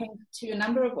similar, I think, to a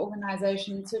number of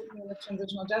organizations, certainly in the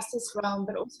transitional justice realm,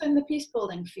 but also in the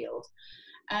peacebuilding field.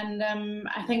 And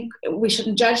I think we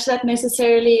shouldn't judge that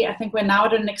necessarily. I think we're now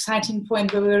at an exciting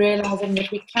point where we're realizing that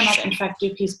we cannot, in fact,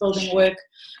 do peacebuilding work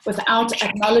without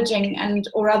acknowledging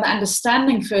or rather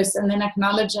understanding first and then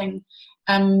acknowledging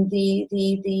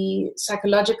the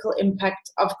psychological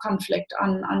impact of conflict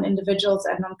on individuals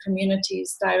and on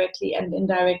communities directly and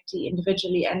indirectly,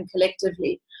 individually and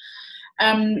collectively.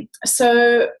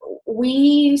 So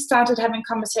we started having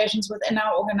conversations within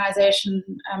our organization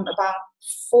about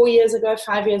 5 years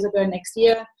ago next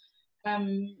year,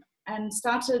 and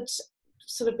started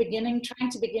sort of trying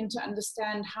to begin to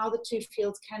understand how the two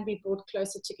fields can be brought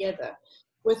closer together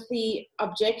with the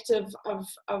objective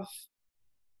of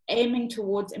aiming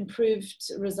towards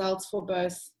improved results for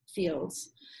both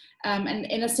fields. And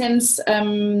in a sense,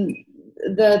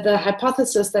 the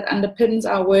hypothesis that underpins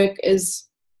our work is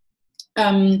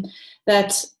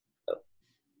that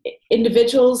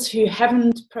individuals who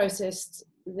haven't processed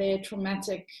their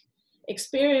traumatic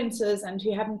experiences and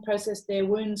who haven't processed their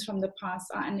wounds from the past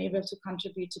are unable to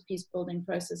contribute to peace-building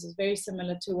processes, very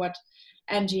similar to what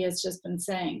Angie has just been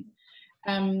saying.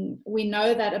 We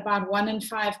know that about 1 in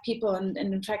 5 people, and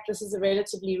in fact this is a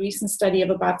relatively recent study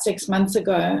of about 6 months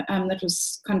ago that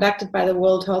was conducted by the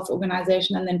World Health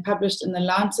Organization and then published in the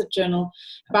Lancet Journal,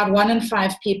 about 1 in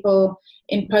 5 people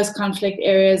in post-conflict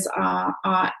areas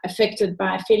are affected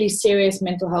by fairly serious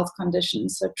mental health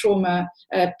conditions, so trauma,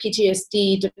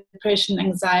 PTSD, depression,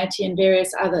 anxiety, and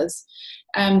various others.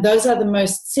 Those are the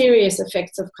most serious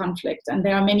effects of conflict, and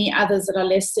there are many others that are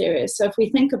less serious. So if we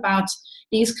think about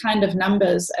these kind of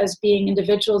numbers as being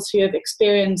individuals who have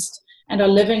experienced and are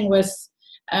living with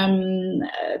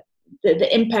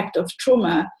the impact of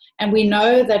trauma, and we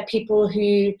know that people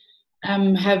who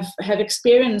have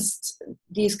experienced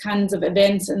these kinds of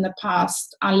events in the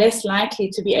past are less likely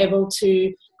to be able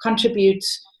to contribute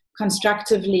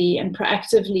constructively and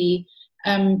proactively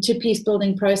to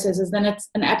peace-building processes, then it's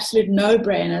an absolute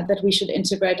no-brainer that we should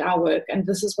integrate our work. And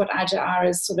this is what IJR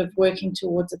is sort of working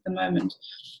towards at the moment.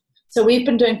 So we've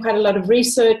been doing quite a lot of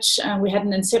research. We had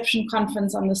an Inception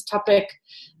conference on this topic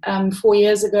 4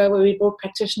 years ago, where we brought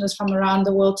practitioners from around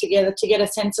the world together to get a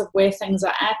sense of where things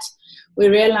are at. We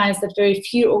realized that very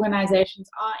few organizations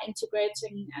are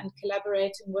integrating and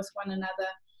collaborating with one another.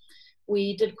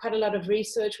 We did quite a lot of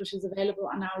research, which is available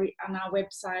on our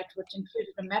website, which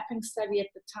included a mapping study at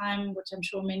the time, which I'm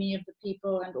sure many of the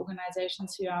people and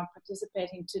organizations who are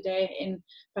participating today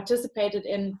participated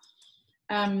in,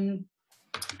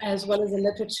 as well as a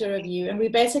literature review. And we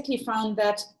basically found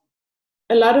that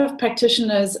a lot of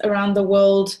practitioners around the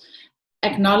world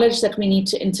acknowledge that we need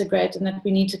to integrate and that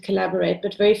we need to collaborate,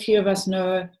 but very few of us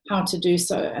know how to do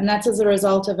so. And that's as a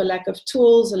result of a lack of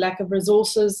tools, a lack of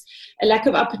resources, a lack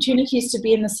of opportunities to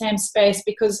be in the same space,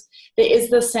 because there is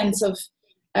this sense of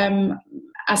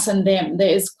us and them.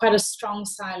 There is quite a strong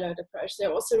siloed approach. There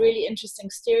are also really interesting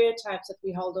stereotypes that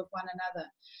we hold of one another.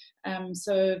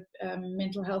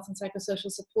 Mental health and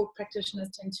psychosocial support practitioners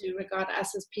tend to regard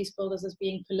us as peace builders as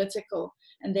being political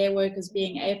and their work as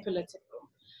being apolitical.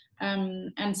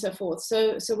 And so forth.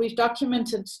 So we've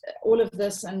documented all of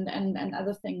this and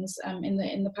other things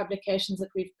in the publications that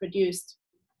we've produced.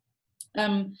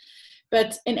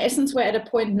 But in essence, we're at a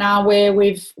point now where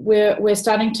we're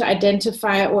starting to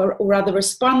identify, or rather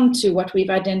respond to what we've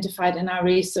identified in our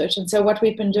research. And so what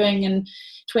we've been doing in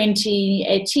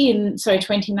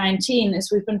 2019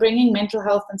 is we've been bringing mental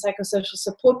health and psychosocial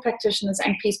support practitioners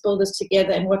and peace builders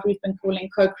together in what we've been calling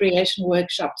co-creation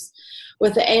workshops,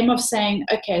 with the aim of saying,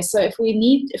 okay, so if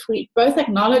we both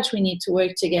acknowledge we need to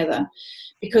work together,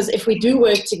 because if we do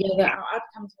work together, our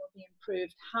outcomes will be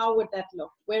improved. How would that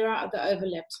look? Where are the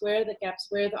overlaps? Where are the gaps?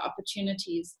 Where are the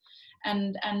opportunities?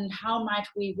 And how might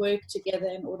we work together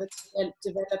in order to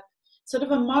develop sort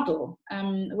of a model,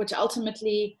 which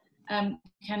ultimately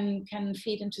can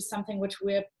feed into something which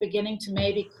we're beginning to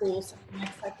maybe call something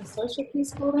like psychosocial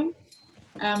peace building.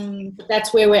 But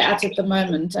that's where we're at the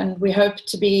moment, and we hope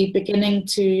to be beginning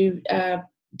to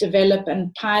develop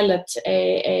and pilot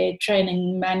a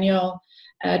training manual,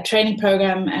 training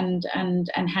program and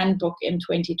handbook in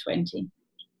 2020.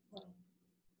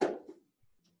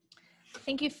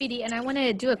 Thank you, Fidi. And I want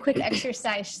to do a quick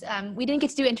exercise. We didn't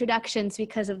get to do introductions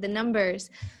because of the numbers,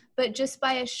 but just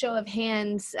by a show of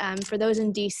hands, for those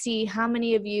in DC, how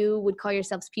many of you would call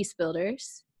yourselves peace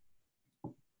builders?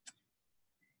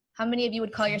 How many of you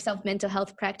would call yourself mental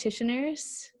health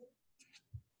practitioners?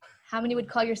 How many would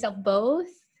call yourself both?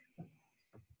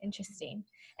 Interesting.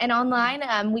 And online,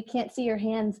 we can't see your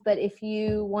hands, but if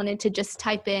you wanted to just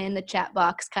type in the chat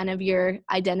box kind of your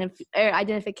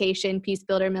identification, peace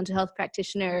builder, mental health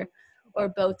practitioner, or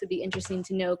both, would be interesting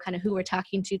to know kind of who we're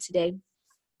talking to today.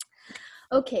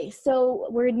 Okay, so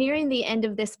we're nearing the end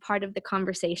of this part of the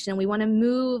conversation. We want to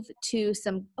move to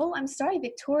some, oh, I'm sorry,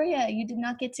 Victoria, you did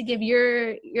not get to give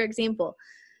your example.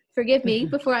 Forgive me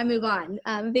before I move on.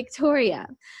 Victoria,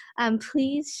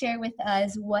 please share with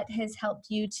us what has helped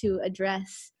you to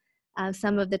address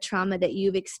some of the trauma that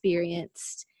you've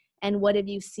experienced, and what have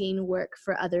you seen work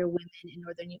for other women in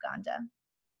Northern Uganda?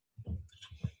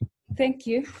 Thank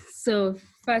you. So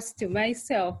first, to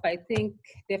myself, I think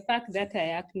the fact that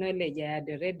I acknowledge I had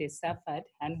already suffered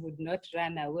and would not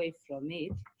run away from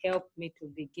it helped me to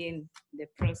begin the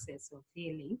process of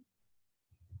healing.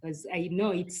 Because I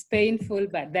know it's painful,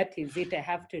 but that is it. I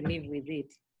have to live with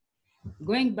it.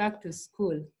 Going back to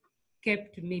school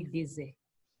kept me busy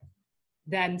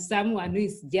than someone who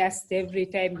is just every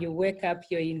time you wake up,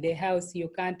 you're in the house, you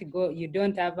can't go, you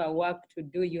don't have a work to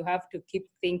do, you have to keep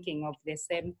thinking of the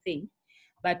same thing.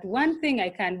 But one thing I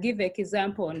can give an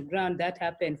example on ground that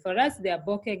happened. For us, the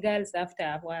Aboke girls, after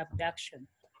our abduction,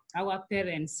 our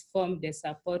parents formed a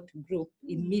support group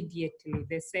immediately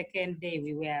the second day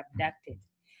we were abducted.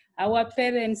 Our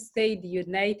parents stayed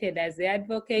united as they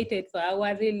advocated for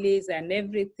our release, and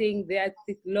everything, their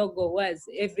logo was,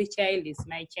 every child is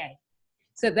my child.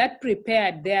 So that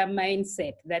prepared their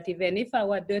mindset that even if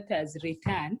our daughters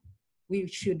return, we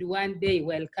should one day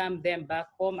welcome them back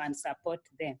home and support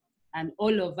them. And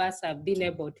all of us have been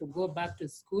able to go back to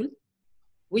school,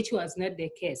 which was not the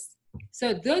case.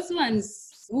 So those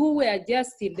ones who were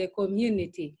just in the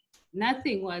community,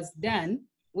 nothing was done.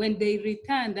 When they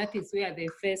return, that is where they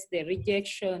face the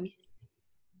rejection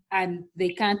and they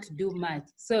can't do much.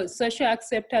 So social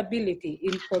acceptability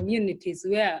in communities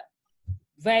where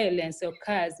violence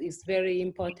occurs is very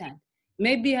important.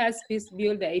 Maybe as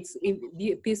Peacebuilders,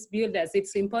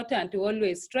 it's important to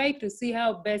always try to see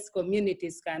how best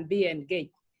communities can be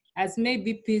engaged. As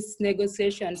maybe peace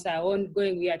negotiations are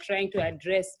ongoing, we are trying to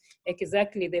address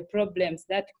exactly the problems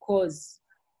that cause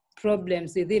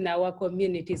problems within our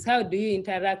communities. How do you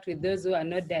interact with those who are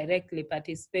not directly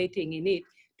participating in it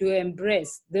to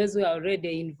embrace those who are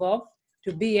already involved,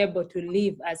 to be able to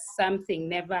live as something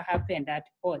never happened at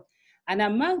all. And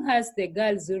among us, the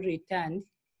girls who returned,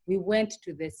 we went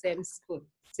to the same school,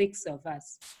 6 of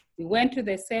us. We went to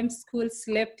the same school,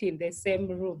 slept in the same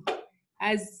room.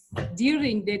 As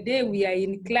during the day we are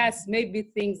in class, maybe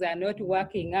things are not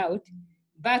working out.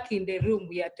 Back in the room,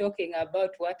 we are talking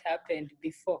about what happened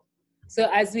before. So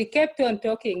as we kept on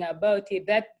talking about it,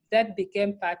 that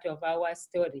became part of our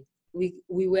story. We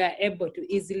were able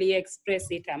to easily express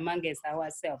it amongst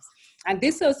ourselves. And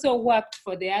this also worked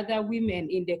for the other women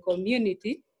in the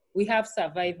community. We have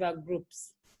survivor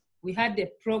groups. We had a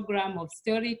program of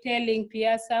storytelling,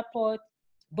 peer support,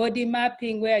 body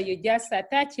mapping, where you just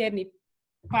attach any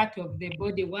part of the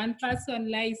body. One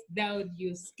person lies down,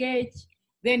 you sketch,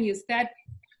 then you start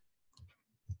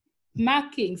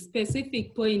marking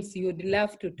specific points you'd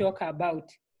love to talk about,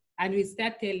 and we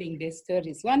start telling the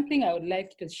stories. One thing I would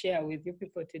like to share with you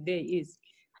people today is,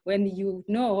 when you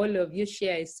know all of you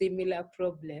share a similar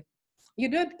problem, you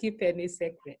don't keep any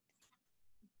secret.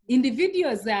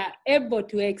 Individuals are able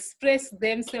to express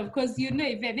themselves, because you know,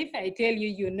 even if I tell you,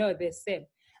 you know the same.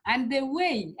 And the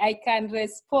way I can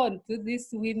respond to these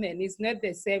women is not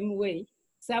the same way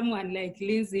someone like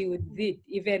Lindsay would do,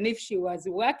 even if she was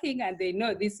working and they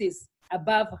know this is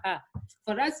above her.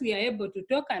 For us, we are able to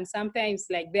talk, and sometimes,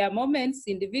 like, there are moments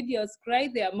individuals cry,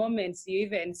 there are moments you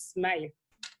even smile.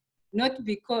 Not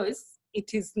because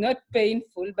it is not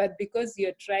painful, but because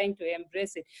you're trying to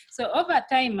embrace it. So over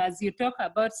time, as you talk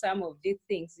about some of these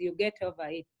things, you get over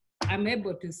it. I'm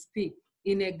able to speak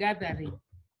in a gathering.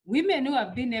 Women who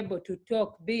have been able to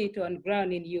talk, be it on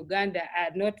ground in Uganda,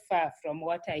 are not far from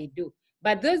what I do.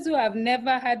 But those who have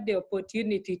never had the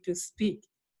opportunity to speak,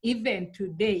 even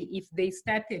today, if they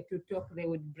started to talk, they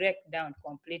would break down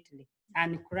completely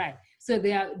and cry. So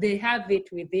they have it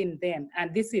within them,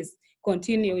 and this is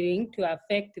continuing to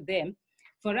affect them.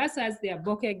 For us as the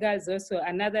Aboke girls also,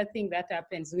 another thing that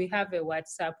happens, we have a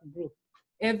WhatsApp group.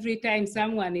 Every time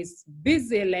someone is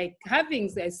busy, like having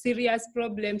a serious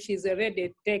problem, she's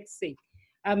already texting.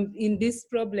 I'm in this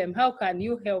problem, how can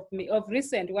you help me? Of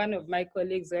recent, one of my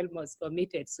colleagues almost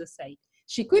committed suicide.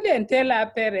 She couldn't tell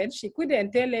her parents, she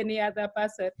couldn't tell any other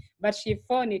person, but she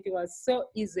found it was so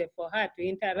easy for her to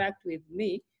interact with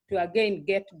me to again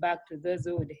get back to those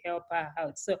who would help her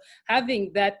out. So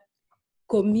having that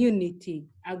community,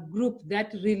 a group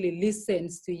that really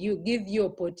listens to you, give you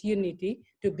opportunity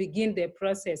to begin the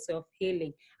process of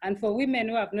healing. And for women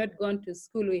who have not gone to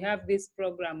school, we have this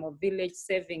program of Village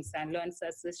Savings and Loans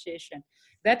Association.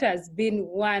 That has been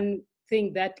one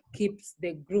thing that keeps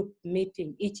the group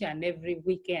meeting each and every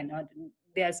weekend on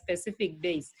their specific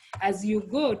days. As you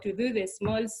go to do the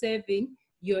small saving,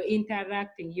 you're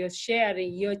interacting, you're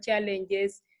sharing your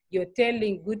challenges, you're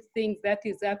telling good things that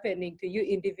is happening to you.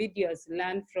 Individuals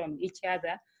learn from each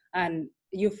other, and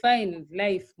you find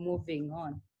life moving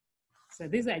on. So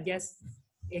these are just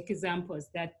examples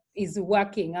that is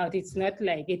working out. It's not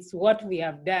like it's what we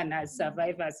have done as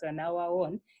survivors on our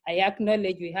own. I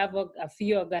acknowledge we have a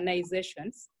few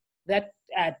organizations that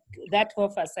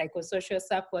offer psychosocial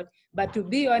support, but to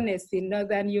be honest, in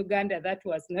northern Uganda, that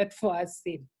was not for us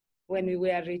when we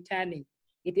were returning.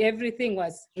 Everything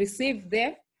was received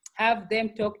there, have them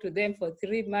talk to them for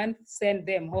 3 months, send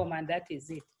them home, and that is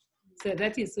it. So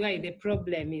that is why the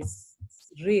problem is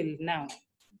real now.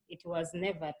 It was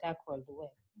never tackled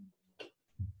well.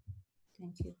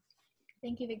 Thank you.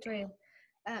 Thank you, Victoria.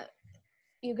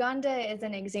 Uganda is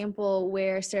an example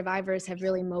where survivors have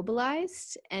really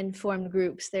mobilized and formed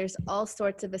groups. There's all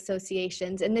sorts of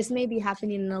associations, and this may be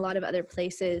happening in a lot of other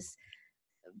places,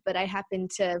 but I happen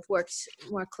to have worked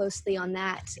more closely on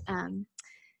that.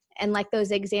 And like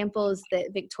those examples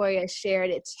that Victoria shared,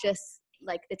 it's just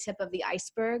like the tip of the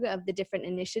iceberg of the different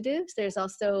initiatives. There's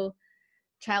also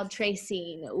child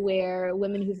tracing, where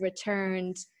women who've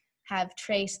returned have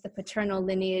traced the paternal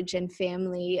lineage and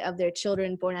family of their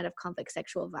children born out of conflict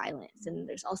sexual violence. And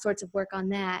there's all sorts of work on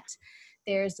that.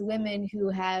 There's women who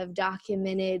have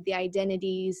documented the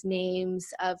identities, names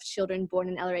of children born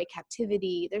in LRA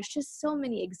captivity. There's just so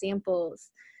many examples.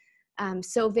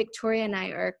 So Victoria and I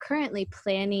are currently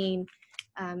planning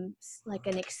like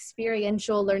an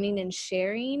experiential learning and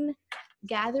sharing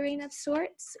gathering of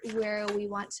sorts, where we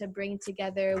want to bring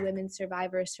together women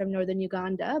survivors from northern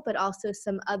Uganda, but also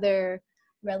some other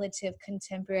relative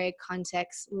contemporary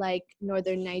contexts like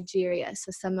northern Nigeria.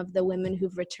 So some of the women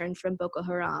who've returned from Boko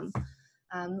Haram,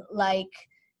 like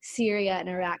Syria and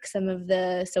Iraq, some of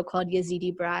the so-called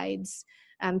Yazidi brides,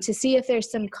 to see if there's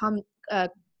some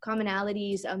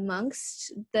commonalities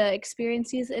amongst the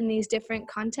experiences in these different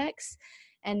contexts,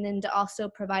 and then to also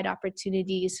provide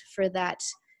opportunities for that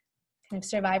kind of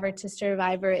survivor to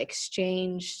survivor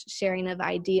exchange, sharing of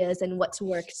ideas and what's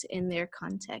worked in their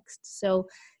context. So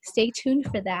stay tuned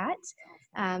for that.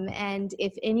 And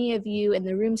if any of you in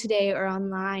the room today or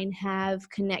online have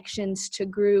connections to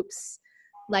groups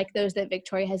like those that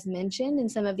Victoria has mentioned in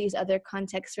some of these other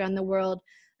contexts around the world,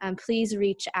 please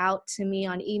reach out to me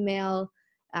on email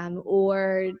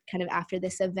or kind of after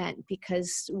this event,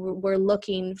 because we're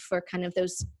looking for kind of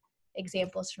those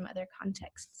examples from other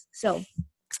contexts. So,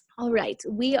 all right,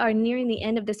 we are nearing the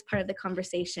end of this part of the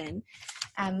conversation.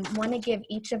 Want to give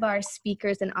each of our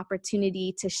speakers an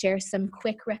opportunity to share some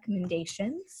quick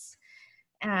recommendations.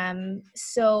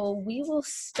 So we will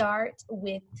start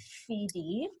with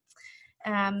Fidi.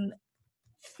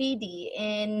 Fidi,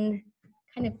 in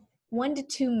kind of 1 to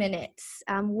 2 minutes,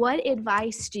 what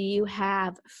advice do you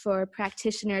have for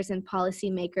practitioners and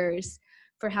policymakers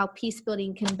for how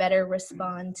peacebuilding can better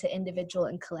respond to individual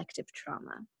and collective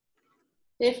trauma?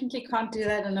 Definitely can't do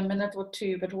that in a minute or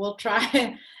two, but we'll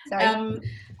try. Sorry.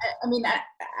 I mean,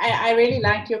 I really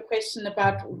like your question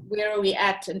about where are we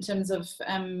at in terms of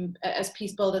as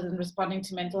peace builders and responding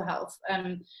to mental health,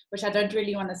 which I don't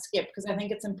really want to skip, because I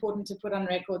think it's important to put on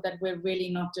record that we're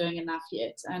really not doing enough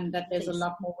yet, and that there's a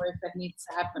lot more work that needs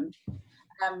to happen.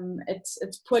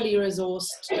 It's poorly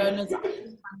resourced. Donors are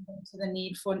responding to the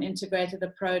need for an integrated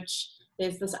approach.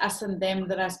 There's this us and them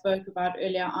that I spoke about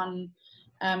earlier on.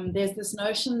 There's this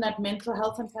notion that mental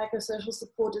health and psychosocial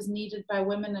support is needed by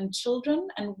women and children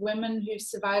and women who've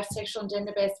survived sexual and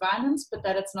gender-based violence, but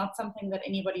that it's not something that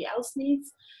anybody else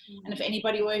needs. And if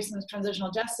anybody works in the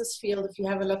transitional justice field, if you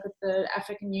have a look at the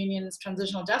African Union's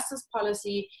transitional justice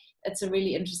policy, it's a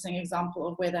really interesting example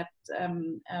of where that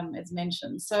is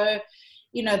mentioned. So,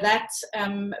 you know, that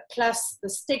plus the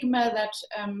stigma that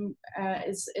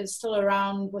is still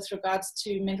around with regards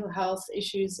to mental health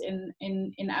issues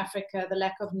in Africa, the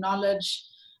lack of knowledge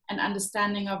and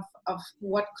understanding of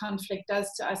what conflict does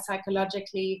to us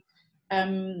psychologically,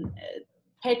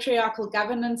 patriarchal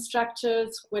governance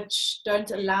structures which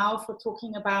don't allow for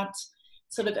talking about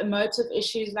sort of emotive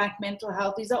issues like mental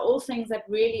health. These are all things that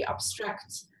really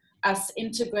obstruct us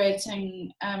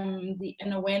integrating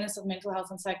an awareness of mental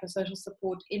health and psychosocial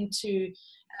support into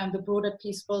the broader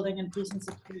peace building and peace and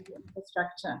security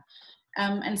infrastructure.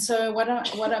 And so what are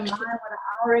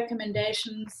our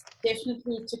recommendations?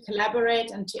 Definitely to collaborate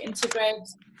and to integrate,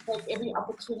 take every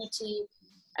opportunity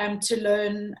to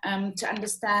learn, to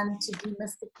understand, to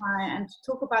demystify, and to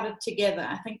talk about it together.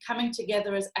 I think coming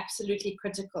together is absolutely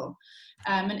critical.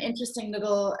 An interesting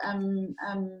little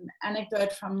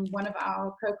anecdote from one of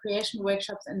our co-creation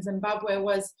workshops in Zimbabwe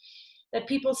was that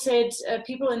people said,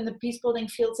 people in the peace building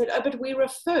field said, oh, but we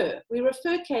refer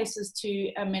cases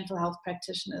to mental health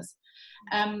practitioners.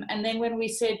 And then when we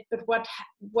said, but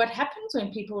what happens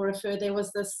when people refer, there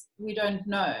was this, we don't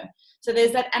know. So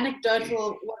there's that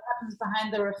anecdotal, what happens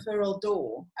behind the referral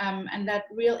door, and that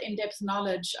real in-depth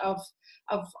knowledge of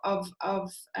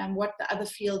what the other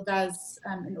field does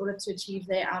in order to achieve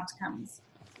their outcomes.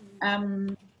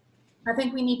 I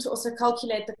think we need to also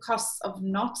calculate the costs of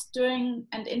not doing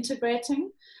and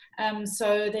integrating.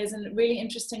 So there's a really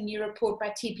interesting new report by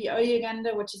TPO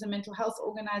Uganda, which is a mental health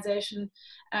organization,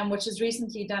 which has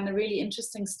recently done a really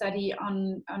interesting study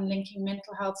on linking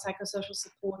mental health, psychosocial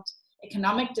support,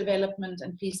 economic development,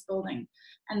 and peace building.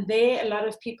 And there, a lot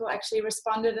of people actually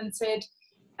responded and said,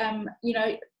 you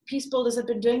know, peace builders have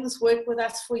been doing this work with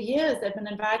us for years. They've been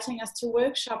inviting us to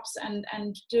workshops and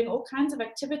doing all kinds of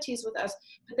activities with us,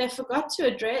 but they forgot to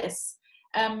address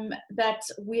that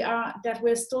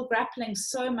we're still grappling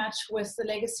so much with the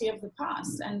legacy of the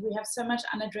past, and we have so much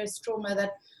unaddressed trauma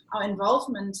that our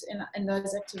involvement in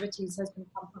those activities has been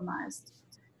compromised.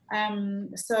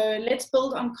 So let's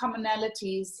build on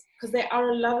commonalities, because there are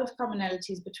a lot of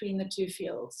commonalities between the two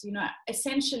fields. You know,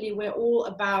 essentially we're all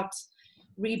about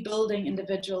rebuilding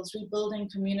individuals, rebuilding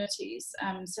communities.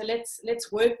 So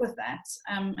let's work with that,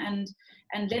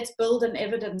 and let's build an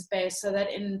evidence base so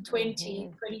that in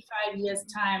 20, 25 years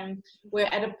time, we're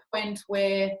at a point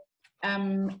where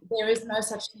there is no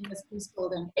such thing as peace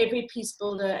building. Every peace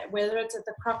builder, whether it's at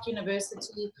the Kroc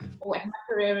University or at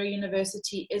Makerere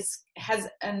University, has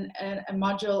a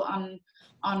module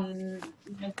on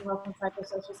mental health and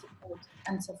psychosocial support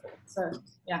and so forth. So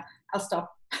yeah, I'll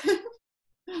stop.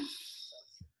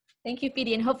 Thank you,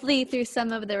 Fidi, and hopefully through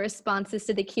some of the responses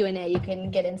to the Q&A, you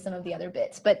can get in some of the other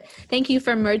bits. But thank you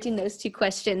for merging those two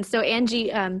questions. So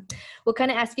Angie, we'll kind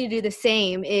of ask you to do the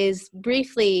same, is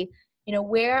briefly, you know,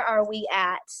 where are we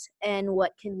at and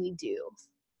what can we do?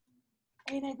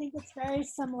 I mean, I think it's very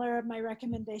similar. My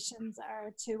recommendations are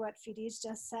to what Fidi's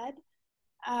just said.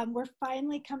 We're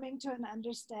finally coming to an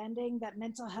understanding that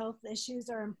mental health issues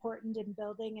are important in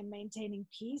building and maintaining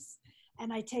peace.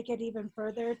 And I take it even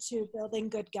further to building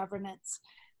good governance.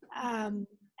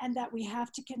 And that we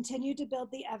have to continue to build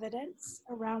the evidence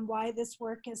around why this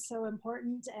work is so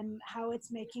important and how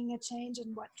it's making a change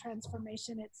and what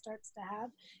transformation it starts to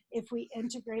have if we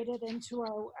integrate it into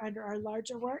our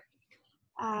larger work.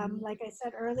 Like I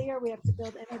said earlier, we have to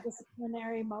build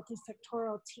interdisciplinary,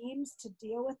 multi-sectoral teams to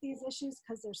deal with these issues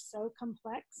because they're so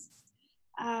complex.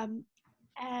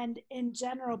 And in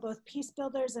general, both peace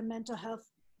builders and mental health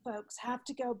folks have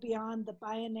to go beyond the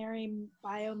binary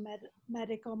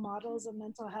biomedical models of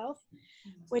mental health,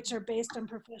 which are based on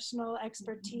professional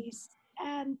expertise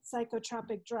and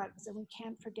psychotropic drugs, and we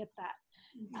can't forget that.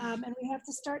 And we have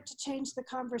to start to change the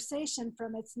conversation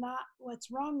from it's not what's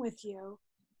wrong with you,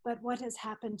 but what has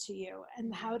happened to you,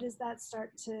 and how does that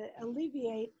start to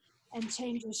alleviate and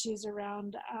change issues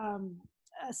around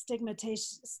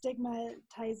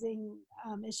stigmatizing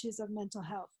issues of mental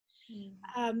health.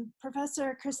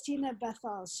 Professor Christina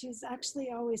Bethel, she's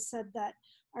actually always said that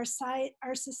our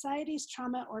society's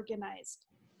trauma organized,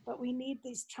 but we need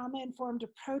these trauma-informed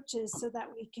approaches so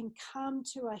that we can come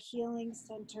to a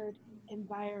healing-centered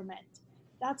environment.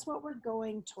 That's what we're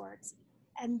going towards.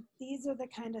 And these are the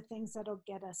kind of things that'll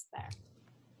get us there.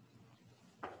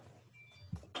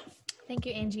 Thank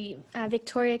you, Angie.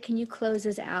 Victoria, can you close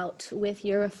us out with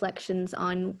your reflections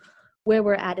on where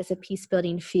we're at as a peace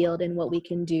building field and what we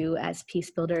can do as peace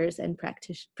builders and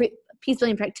peace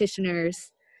building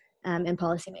practitioners and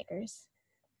policymakers?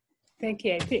 Thank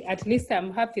you. I think at least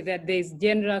I'm happy that there is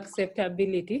general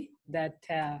acceptability that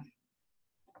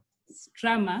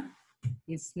trauma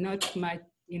is not much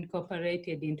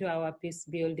incorporated into our peace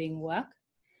building work.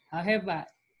 However,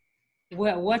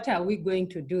 what are we going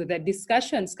to do? The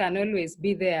discussions can always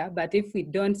be there, but if we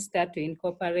don't start to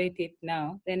incorporate it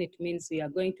now, then it means we are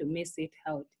going to miss it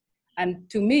out. And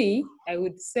to me, I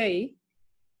would say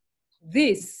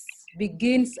this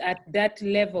begins at that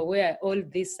level where all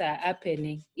this are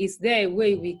happening. Is there a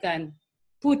way we can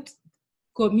put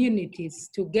communities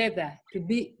together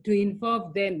to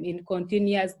involve them in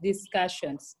continuous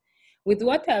discussions? With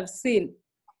what I've seen,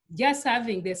 just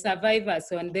having the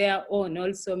survivors on their own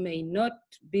also may not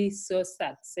be so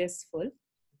successful.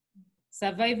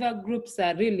 Survivor groups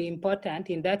are really important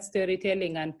in that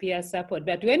storytelling and peer support.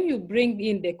 But when you bring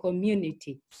in the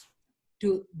community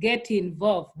to get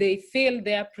involved, they feel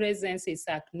their presence is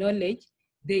acknowledged,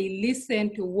 they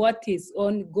listen to what is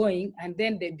ongoing, and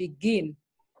then they begin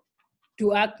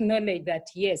to acknowledge that,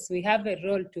 yes, we have a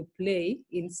role to play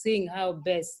in seeing how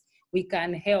best we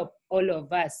can help all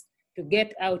of us to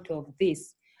get out of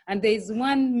this. And there is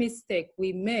one mistake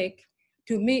we make.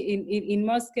 To me, in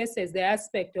most cases, the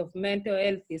aspect of mental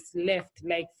health is left,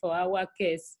 like for our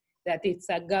case, that it's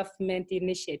a government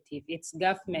initiative. It's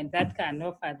government that can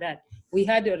offer that. We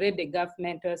had already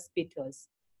government hospitals.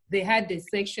 They had a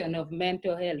section of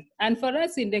mental health. And for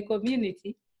us in the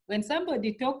community, when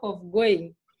somebody talk of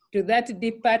going to that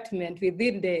department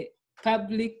within the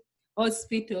public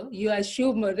hospital, you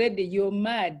assume already you're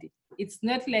mad. It's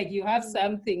not like you have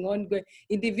something ongoing.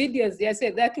 Individuals, they say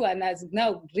that one has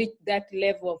now reached that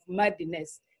level of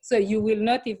madness. So you will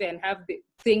not even have to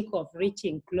think of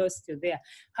reaching close to there.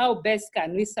 How best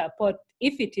can we support,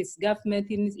 if it is government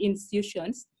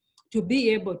institutions, to be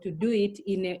able to do it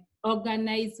in an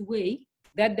organized way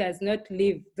that does not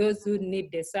leave those who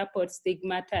need the support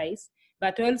stigmatized,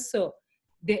 but also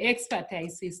the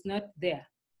expertise is not there.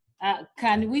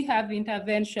 Can we have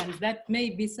interventions that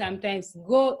maybe sometimes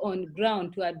go on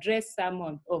ground to address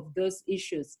some of those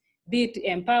issues, be it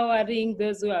empowering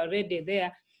those who are already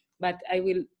there? But I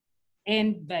will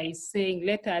end by saying,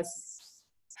 let us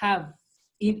have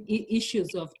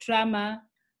issues of trauma,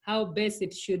 how best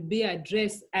it should be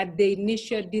addressed at the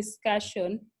initial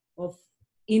discussion of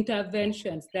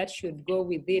interventions that should go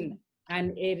within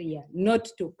an area, not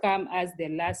to come as the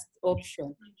last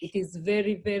option. It is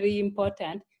very, very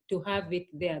important to have it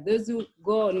there. Those who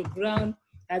go on ground,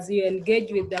 as you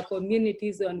engage with the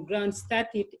communities on ground, start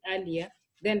it earlier,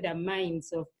 then the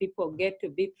minds of people get to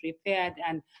be prepared,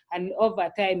 and over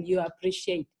time you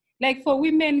appreciate. Like for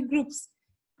women groups,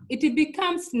 it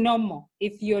becomes normal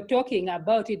if you're talking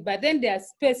about it, but then there are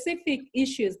specific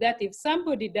issues that if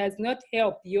somebody does not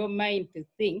help your mind to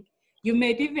think, you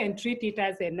may even treat it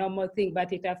as a normal thing,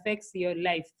 but it affects your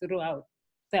life throughout.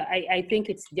 So I think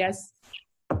it's just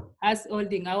us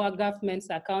holding our governments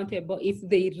accountable. If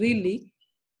they really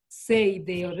say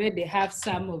they already have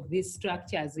some of these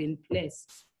structures in place,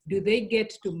 do they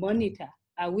get to monitor?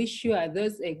 Are we sure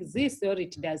those exist or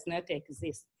it does not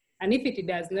exist? And if it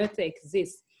does not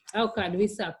exist, How can we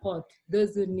support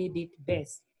those who need it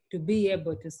best to be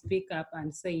able to speak up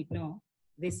and say, no,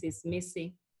 this is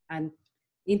missing, and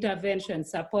intervention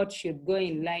support should go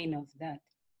in line of that.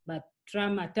 But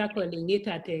trauma, tackling it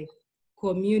at a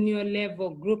communal level,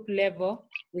 group level,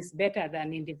 is better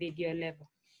than individual level.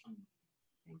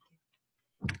 Thank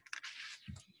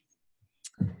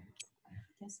you.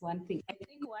 Just one thing. I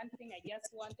think one thing I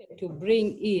just wanted to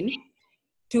bring in,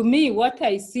 to me, what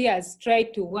I see as try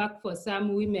to work for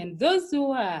some women, those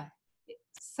who are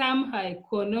somehow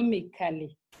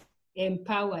economically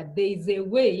empowered, there is a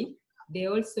way they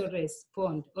also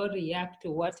respond or react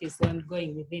to what is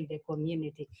ongoing within the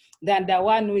community than the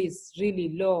one who is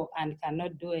really low and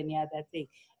cannot do any other thing.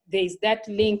 There is that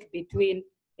link between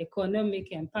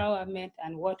economic empowerment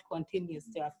and what continues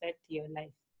to affect your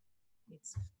life.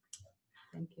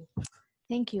 Thank you.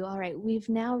 Thank you. All right, we've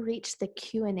now reached the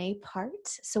Q&A part.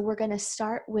 So we're going to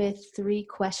start with 3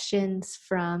 questions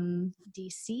from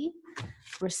DC,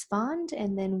 respond,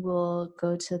 and then we'll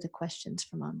go to the questions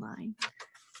from online.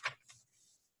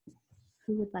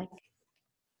 Who would like?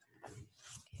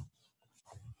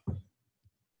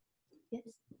 Yes.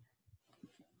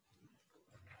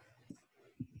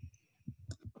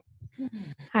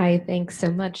 Hi, thanks so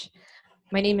much.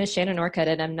 My name is Shannon Orcutt,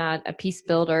 and I'm not a peace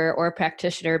builder or a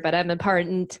practitioner, but I'm a part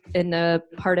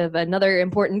of another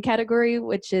important category,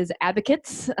 which is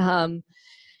advocates.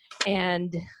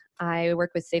 And I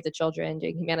work with Save the Children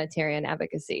doing humanitarian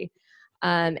advocacy.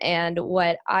 And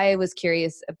what I was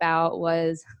curious about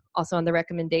was also on the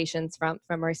recommendations from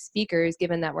our speakers,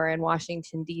 given that we're in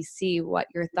Washington, D.C., what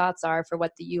your thoughts are for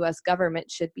what the U.S.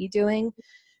 government should be doing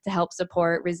to help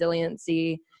support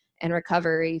resiliency and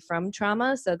recovery from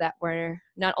trauma, so that we're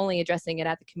not only addressing it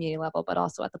at the community level, but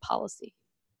also at the policy.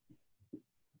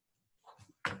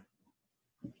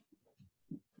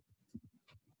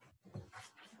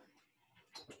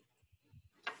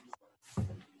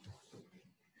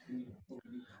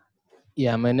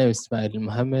 Yeah, my name is Ismail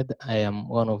Mohammed. I am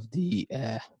one of the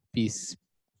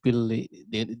Peacebuilding,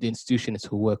 the institutions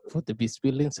who work for the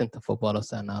Peacebuilding Center for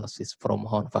Policy Analysis from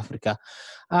Horn of Africa.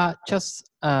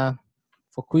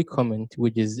 For quick comment,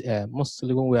 which is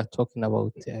mostly when we are talking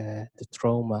about the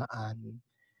trauma, and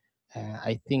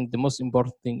I think the most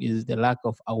important thing is the lack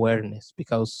of awareness,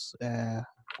 because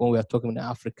when we are talking in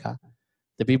Africa,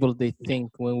 the people, they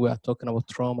think when we are talking about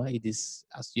trauma, it is,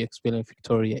 as you explained in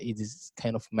Victoria, it is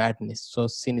kind of madness. So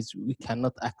since we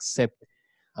cannot accept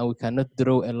and we cannot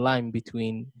draw a line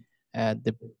between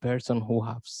the person who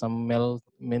have some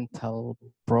mental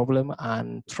problem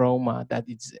and trauma, that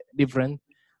is different.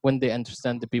 When they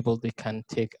understand the people, they can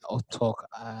take or talk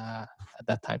at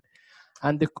that time.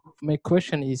 And my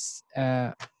question is,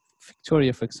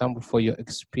 Victoria, for example, for your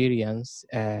experience,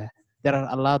 there are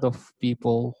a lot of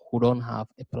people who don't have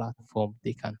a platform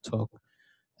they can talk.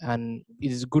 And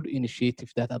it is a good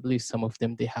initiative that at least some of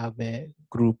them, they have a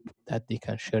group that they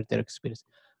can share their experience.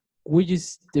 Which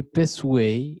is the best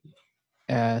way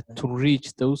to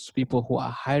reach those people who are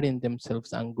hiding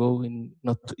themselves and going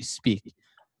not to speak?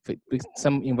 With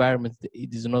some environments,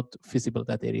 it is not feasible,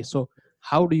 that area. So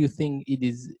how do you think it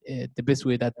is the best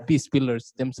way that peace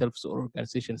builders themselves or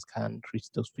organizations can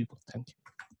reach those people? Thank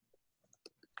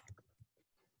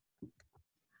you.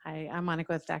 Hi, I'm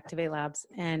Monica with Activate Labs,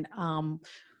 and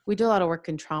we do a lot of work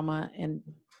in trauma. And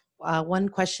one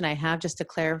question I have, just to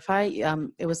clarify,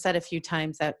 it was said a few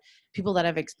times that people that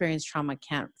have experienced trauma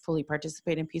can't fully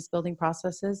participate in peace building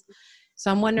processes. So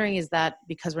I'm wondering, is that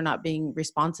because we're not being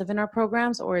responsive in our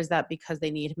programs, or is that because they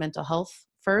need mental health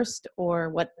first, or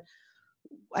what?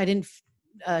 I didn't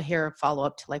hear a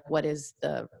follow-up to, like, what is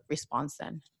the response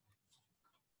then?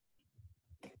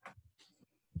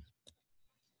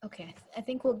 Okay, I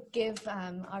think we'll give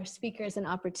our speakers an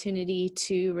opportunity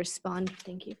to respond.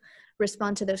 Thank you.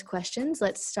 Respond to those questions.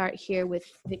 Let's start here with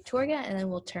Victoria, and then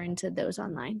we'll turn to those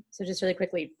online. So just really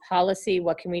quickly, policy,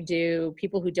 what can we do?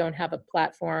 People who don't have a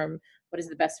platform, what is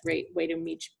the best way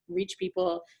to reach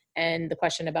people? And the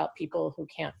question about people who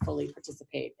can't fully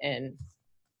participate in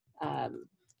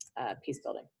peace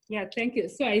building. Yeah, thank you.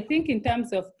 So I think in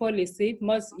terms of policy,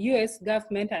 most US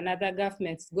government and other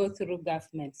governments go through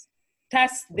governments,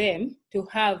 task them to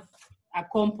have a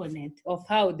component of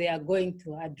how they are going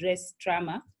to address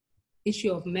trauma,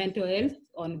 issue of mental health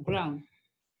on ground.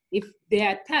 If they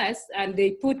are tasked and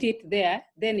they put it there,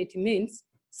 then it means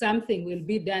something will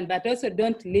be done, but also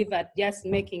don't leave at just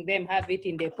making them have it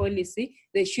in the policy.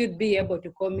 They should be able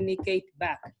to communicate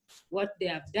back what they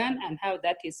have done and how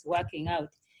that is working out.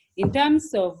 In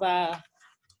terms of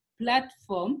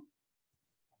platform,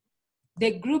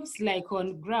 the groups like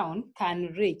on ground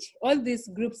can reach. All these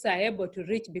groups are able to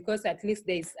reach because at least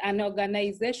there's an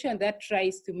organization that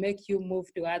tries to make you move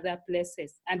to other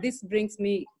places. And this brings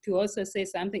me to also say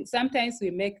something. Sometimes we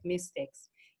make mistakes.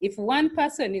 If one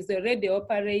person is already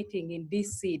operating in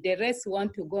DC, the rest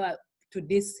want to go to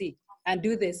DC and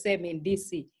do the same in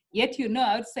DC. Yet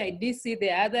outside DC,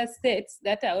 there are other states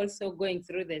that are also going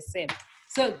through the same.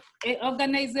 So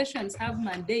organizations have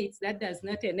mandates that does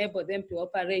not enable them to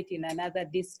operate in another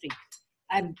district.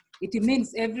 And it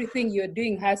means everything you're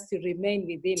doing has to remain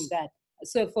within that.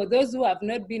 So for those who have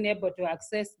not been able to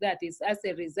access that, it's as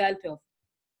a result of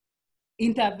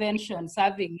interventions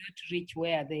having not reached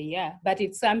where they are, but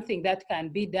it's something that can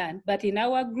be done. But in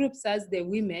our groups as the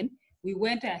women, we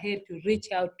went ahead to reach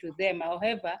out to them.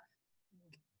 However,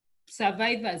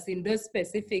 survivors in those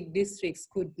specific districts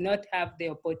could not have the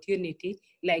opportunity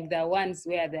like the ones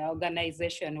where the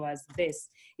organization was based.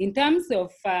 In terms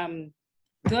of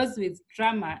those with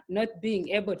trauma not being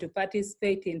able to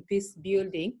participate in peace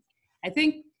building, I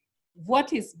think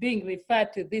what is being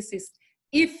referred to this is,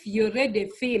 if you already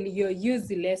feel you're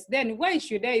useless, then why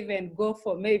should I even go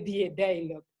for maybe a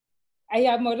dialogue? I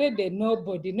am already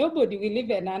nobody. Nobody will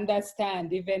even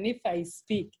understand, even if I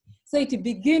speak. So it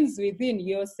begins within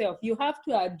yourself. You have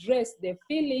to address the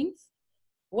feelings,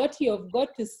 what you've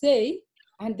got to say,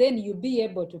 and then you'll be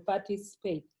able to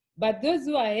participate. But those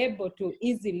who are able to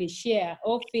easily share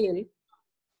or feel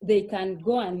they can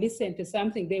go and listen to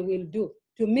something, they will do.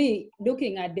 To me,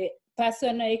 looking at the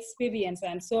personal experience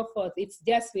and so forth, it's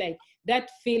just like that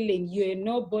feeling you're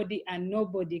nobody and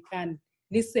nobody can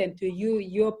listen to you,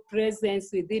 your presence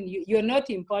within you. You're not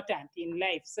important in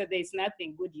life, so there's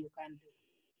nothing good you can do.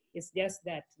 It's just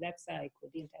that. That's how I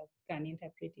can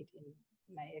interpret it in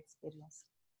my experience.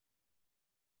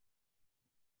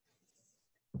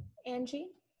 Angie,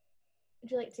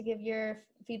 would you like to give your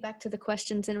feedback to the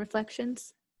questions and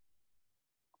reflections?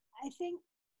 I think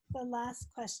the last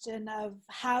question of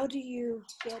how do you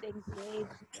get engaged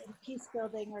in peace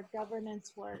building or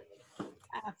governance work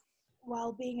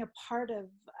while being a part of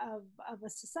a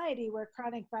society where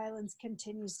chronic violence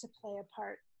continues to play a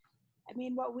part. I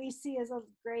mean, what we see is a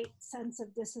great sense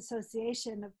of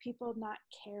disassociation, of people not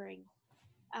caring.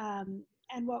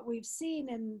 And what we've seen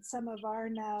in some of our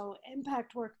now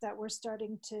impact work that we're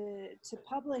starting to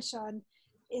publish on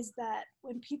is that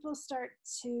when people start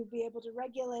to be able to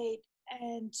regulate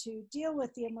and to deal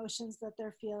with the emotions that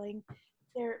they're feeling,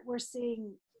 we're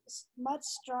seeing much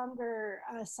stronger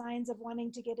signs of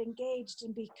wanting to get engaged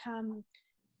and become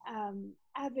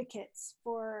advocates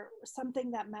for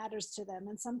something that matters to them.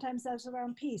 And sometimes that's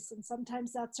around peace, and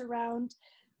sometimes that's around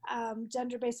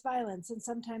gender-based violence, and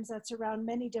sometimes that's around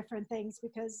many different things,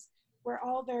 because we're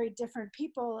all very different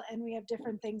people and we have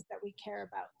different things that we care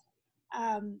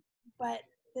about. But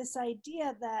this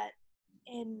idea that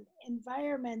in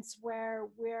environments where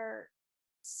we're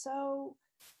so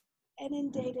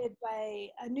inundated by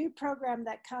a new program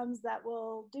that comes that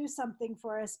will do something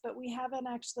for us, but we haven't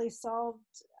actually solved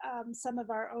some of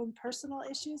our own personal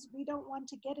issues, we don't want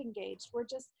to get engaged.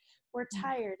 We're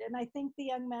tired. And I think the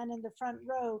young man in the front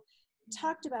row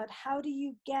talked about, how do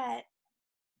you get,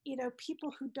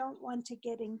 people who don't want to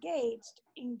get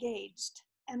engaged.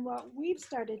 And what we've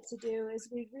started to do is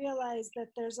we've realized that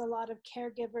there's a lot of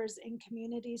caregivers in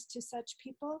communities to such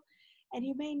people, and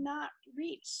you may not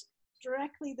reach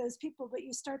directly those people, but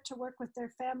you start to work with their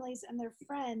families and their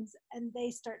friends, and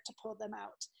they start to pull them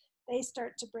out. They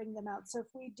start to bring them out. So if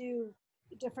we do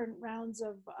different rounds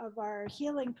of our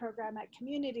healing program at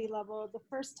community level, the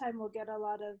first time we'll get a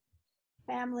lot of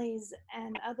families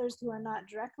and others who are not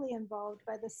directly involved.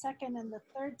 By the second and the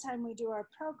third time we do our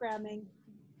programming,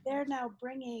 they're now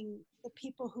bringing the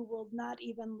people who will not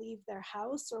even leave their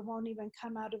house or won't even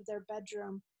come out of their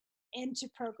bedroom into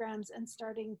programs and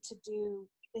starting to do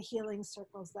the healing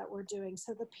circles that we're doing.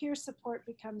 So the peer support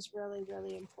becomes really,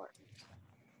 really important.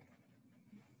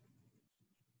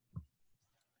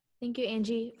 Thank you,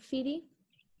 Angie. Fidi?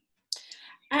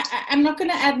 I'm not going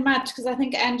to add much because I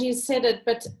think Angie said it,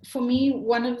 but for me,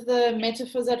 one of the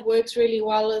metaphors that works really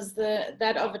well is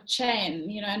that of a chain,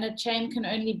 and a chain can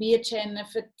only be a chain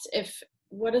if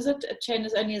what is it? A chain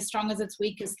is only as strong as its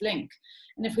weakest link.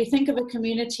 And if we think of a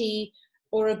community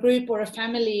or a group or a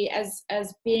family as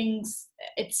being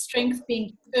its strength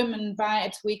being determined by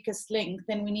its weakest link,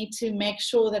 then we need to make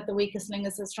sure that the weakest link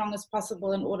is as strong as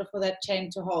possible in order for that chain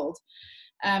to hold.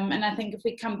 And I think if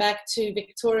we come back to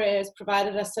Victoria, has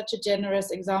provided us such a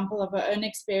generous example of her own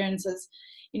experiences.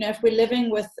 If we're living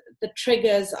with the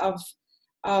triggers of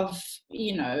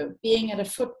you know, being at a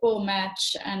football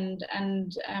match and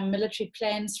military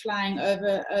planes flying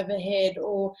overhead,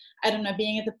 or I don't know,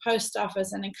 being at the post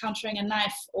office and encountering a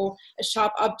knife or a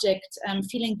sharp object,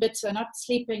 feeling bitter, not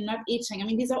sleeping, not eating. I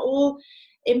mean, these are all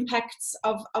impacts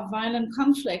of violent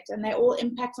conflict, and they all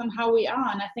impact on how we are.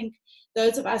 And I think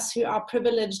those of us who are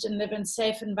privileged and live in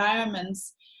safe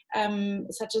environments,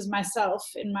 such as myself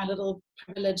in my little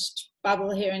privileged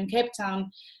bubble here in Cape Town,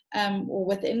 or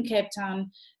within Cape Town,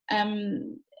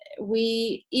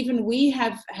 we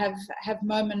have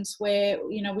moments where,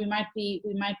 you know, we might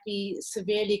be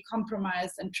severely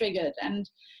compromised and triggered,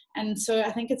 and so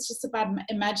I think it's just about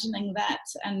imagining that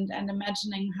and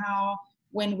imagining how,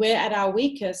 when we're at our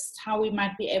weakest, how we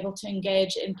might be able to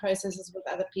engage in processes with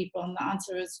other people. And the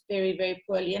answer is very, very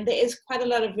poorly. And there is quite a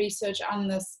lot of research on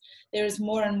this. There is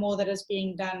more and more that is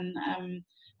being done,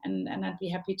 and I'd be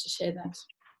happy to share that.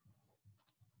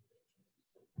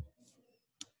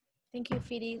 Thank you,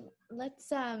 Fidi.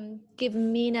 Let's give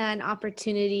Mina an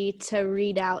opportunity to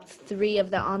read out 3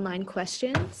 of the online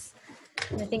questions.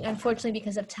 And I think, unfortunately,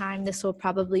 because of time, this will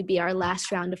probably be our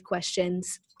last round of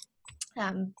questions.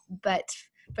 But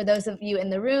for those of you in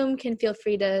the room, can feel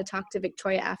free to talk to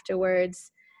Victoria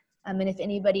afterwards. And if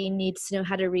anybody needs to know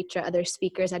how to reach our other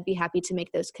speakers, I'd be happy to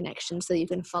make those connections so you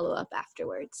can follow up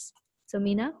afterwards. So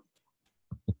Mina?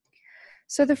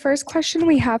 So the first question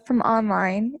we have from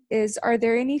online is, are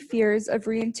there any fears of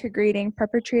reintegrating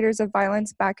perpetrators of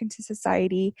violence back into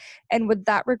society? And would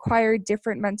that require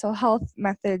different mental health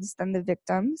methods than the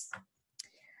victims?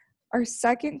 Our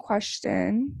second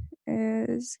question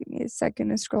is, give me a second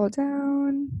to scroll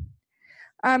down.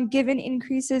 Given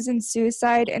increases in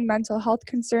suicide and mental health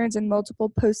concerns in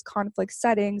multiple post-conflict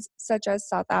settings, such as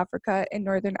South Africa and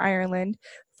Northern Ireland,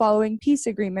 following peace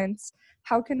agreements,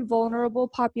 how can vulnerable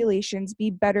populations be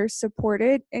better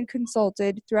supported and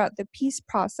consulted throughout the peace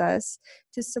process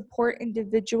to support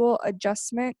individual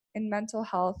adjustment in mental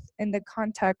health in the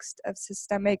context of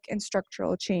systemic and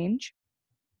structural change?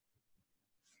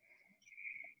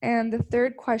 And the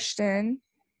third question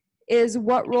is,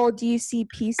 what role do you see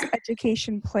peace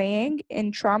education playing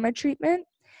in trauma treatment?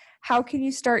 How can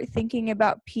you start thinking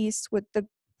about peace with the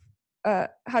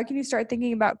how can you start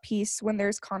thinking about peace when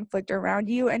there's conflict around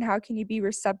you, and how can you be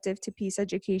receptive to peace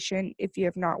education if you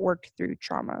have not worked through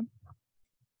trauma?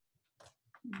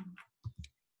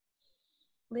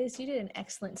 Liz, you did an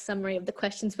excellent summary of the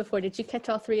questions before. Did you catch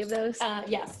all 3 of those?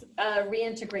 Yes.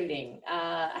 Reintegrating,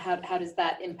 how does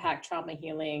that impact trauma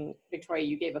healing? Victoria,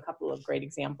 you gave a couple of great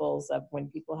examples of when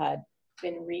people had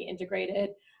been reintegrated.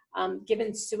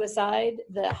 Given suicide,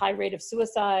 the high rate of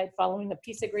suicide following the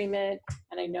peace agreement,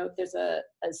 and I note there's a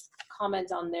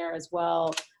comment on there as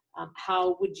well,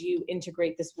 how would you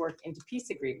integrate this work into peace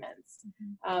agreements?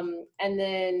 And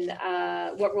then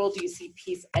what role do you see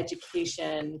peace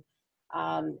education,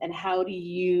 and how do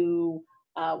you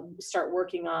start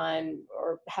working on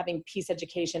or having peace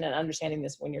education and understanding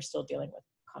this when you're still dealing with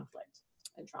conflict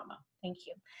and trauma? Thank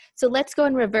you. So let's go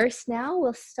in reverse now.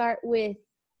 We'll start with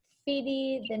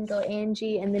Fidi, then go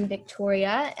Angie, and then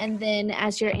Victoria. And then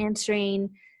as you're answering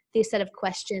these set of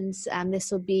questions,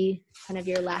 this will be kind of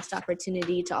your last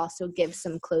opportunity to also give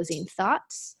some closing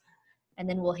thoughts. And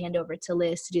then we'll hand over to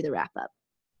Liz to do the wrap up.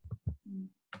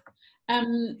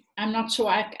 I'm not sure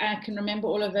I can remember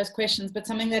all of those questions, but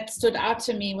something that stood out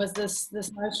to me was this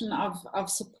notion of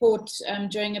support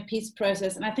during a peace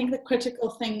process. And I think the critical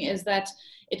thing is that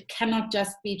it cannot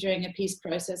just be during a peace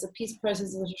process. A peace process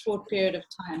is a short period of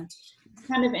time. These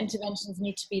kind of interventions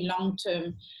need to be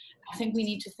long-term. I think we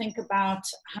need to think about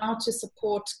how to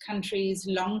support countries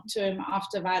long-term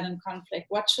after violent conflict.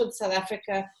 What should South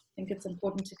Africa, I think it's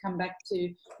important to come back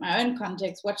to my own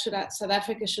context, what should South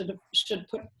Africa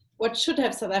what should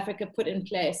have South Africa put in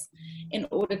place in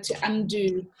order to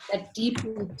undo that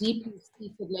deeply, deeply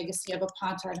seated legacy of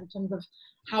apartheid in terms of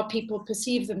how people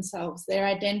perceive themselves, their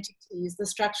identities, the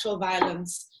structural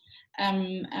violence,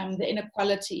 the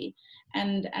inequality,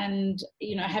 and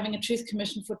you know, having a truth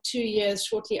commission for 2 years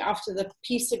shortly after the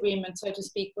peace agreement, so to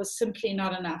speak, was simply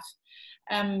not enough.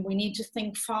 We need to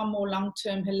think far more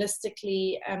long-term,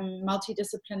 holistically,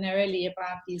 multidisciplinarily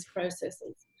about these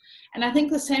processes. And I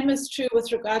think the same is true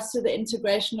with regards to the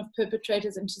integration of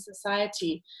perpetrators into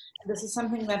society. And this is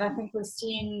something that I think we're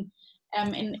seeing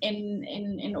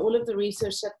in all of the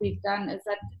research that we've done, is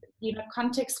that, you know,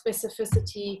 context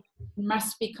specificity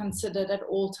must be considered at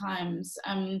all times.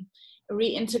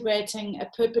 Reintegrating a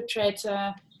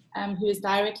perpetrator who has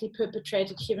directly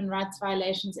perpetrated human rights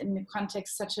violations in a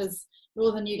context such as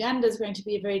Northern Uganda is going to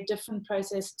be a very different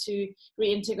process to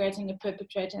reintegrating a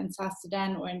perpetrator in South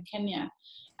Sudan or in Kenya.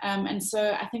 And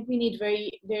so I think we need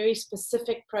very, very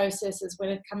specific processes when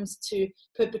it comes to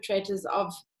perpetrators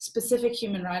of specific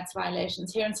human rights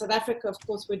violations. Here in South Africa, of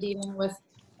course, we're dealing with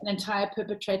an entire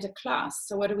perpetrator class.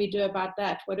 So what do we do about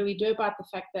that? What do we do about the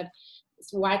fact that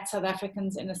white South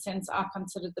Africans, in a sense, are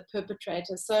considered the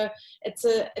perpetrators? So it's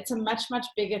a much, much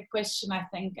bigger question, I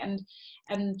think.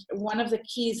 And one of the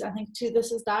keys, I think, to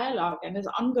this is dialogue, and is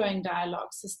ongoing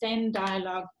dialogue, sustained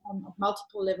dialogue on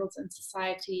multiple levels in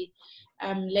society,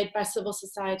 led by civil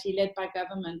society, led by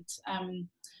government.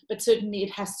 But certainly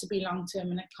it has to be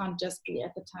long-term, and it can't just be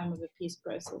at the time of a peace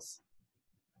process.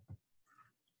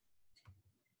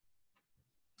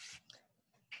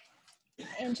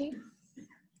 Angie?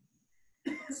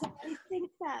 So I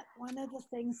think that one of the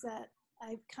things that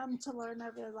I've come to learn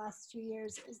over the last few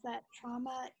years is that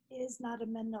trauma is not a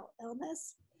mental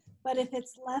illness, but if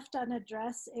it's left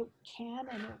unaddressed, it can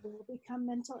and it will become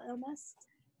mental illness.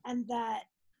 And that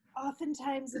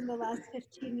oftentimes in the last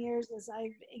 15 years, as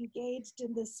I've engaged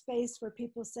in this space where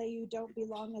people say you don't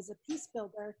belong as a peace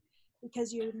builder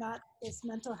because you're not this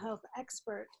mental health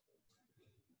expert,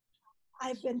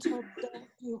 I've been told don't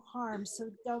do harm, so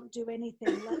don't do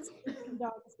anything. Let sleeping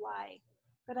dogs lie.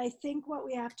 But I think what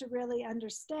we have to really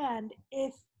understand,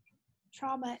 if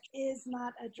trauma is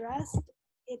not addressed,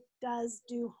 it does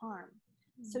do harm.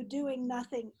 So doing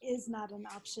nothing is not an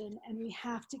option, and we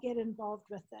have to get involved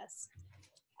with this.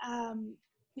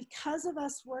 Because of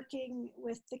us working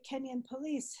with the Kenyan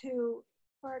police, who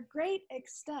for a great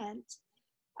extent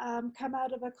come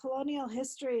out of a colonial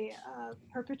history of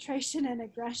perpetration and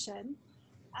aggression,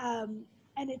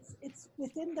 and it's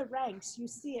within the ranks. You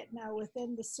see it now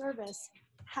within the service,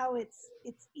 how it's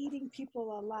eating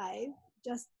people alive.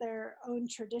 Just their own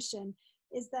tradition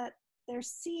is that they're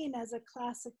seen as a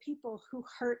class of people who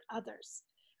hurt others.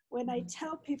 When I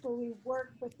tell people we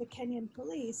work with the Kenyan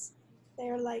police,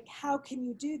 they're like, how can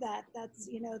you do that? That's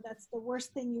the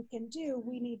worst thing you can do.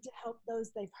 We need to help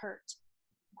those they've hurt.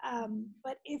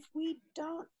 But if we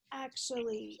don't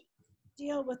actually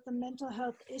deal with the mental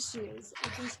health issues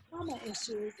of these trauma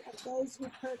issues of those who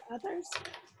hurt others,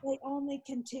 they only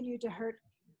continue to hurt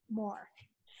more.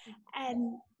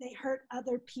 And they hurt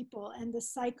other people, and the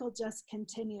cycle just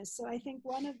continues. So I think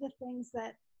one of the things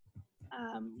that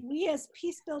we as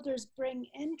peace builders bring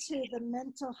into the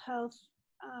mental health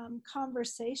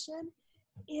conversation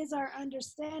is our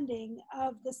understanding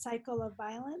of the cycle of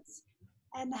violence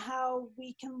and how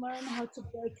we can learn how to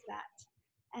break that.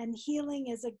 And healing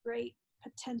is a great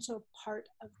potential part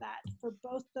of that for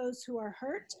both those who are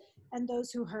hurt and those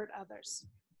who hurt others.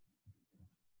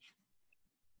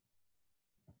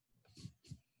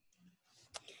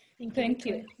 Thank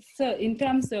you. So in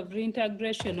terms of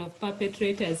reintegration of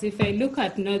perpetrators, if I look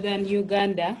at northern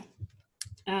Uganda,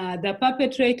 the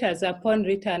perpetrators upon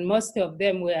return, most of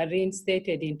them were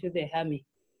reinstated into the army.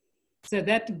 So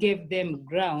that gave them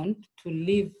ground to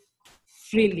live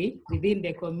freely within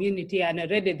the community, and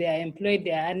already they are employed,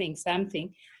 they are earning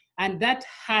something. And that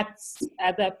hurts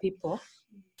other people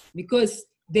because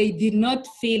they did not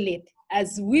feel it.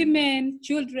 As women,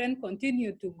 children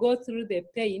continue to go through the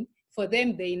pain, for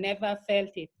them, they never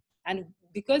felt it. And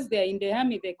because they're in the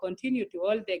army, they continue to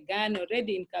hold the gun.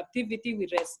 Already in captivity, we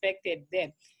respected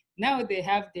them. Now they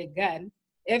have the gun.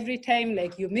 Every time,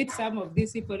 like you meet some of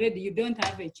these people already, you don't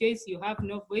have a choice, you have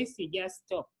no voice, you just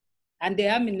stop. And the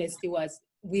amnesty was,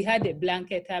 we had a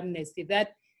blanket amnesty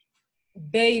that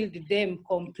bailed them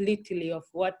completely of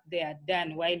what they had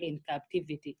done while in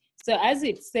captivity. So as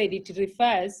it said, it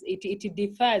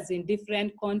differs in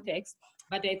different contexts,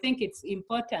 but I think it's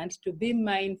important to be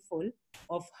mindful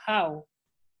of how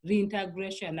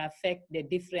reintegration affect the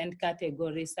different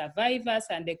categories, survivors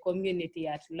and the community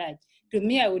at large. To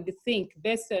me, I would think,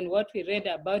 based on what we read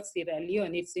about Sierra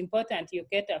Leone, it's important you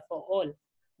cater for all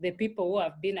the people who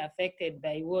have been affected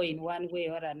by war in one way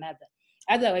or another.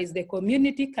 Otherwise, the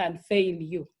community can fail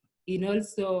you in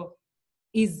also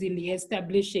easily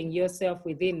establishing yourself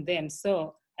within them.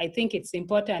 So I think it's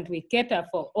important we cater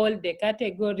for all the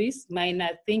categories, minor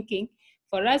thinking.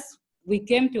 For us, we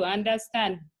came to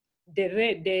understand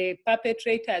the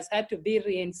perpetrators had to be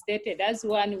reinstated as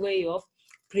one way of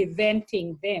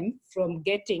preventing them from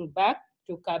getting back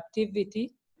to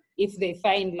captivity if they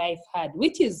find life hard,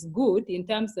 which is good in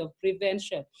terms of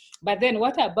prevention. But then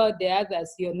what about the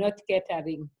others you're not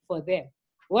catering for them?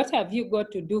 What have you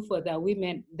got to do for the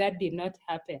women? That did not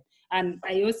happen. And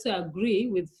I also agree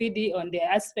with Fidi on the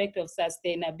aspect of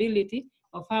sustainability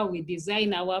of how we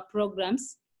design our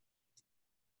programs.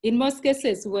 In most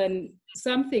cases, when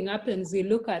something happens, we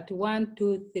look at 1,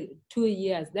 2, 2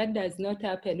 years. That does not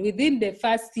happen. Within the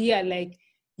first year, like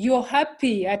you're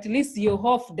happy, at least you're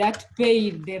off that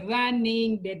pain, the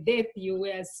running, the death you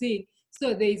were seeing.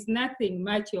 So there is nothing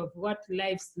much of what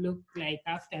lives look like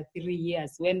after 3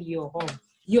 years when you're home.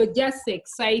 You're just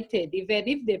excited. Even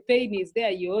if the pain is there,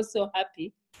 you're also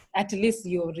happy. At least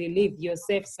you're relieved, you're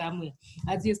safe somewhere.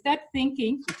 As you start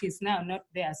thinking, it is now not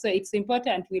there. So it's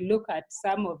important we look at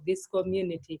some of this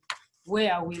community.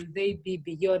 Where will they be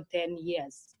beyond 10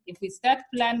 years? If we start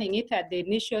planning it at the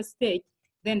initial stage,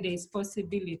 then there is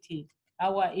possibility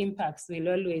our impacts will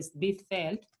always be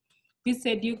felt. Peace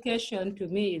education to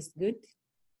me is good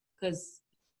because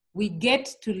we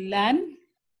get to learn,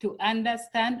 to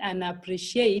understand and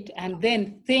appreciate, and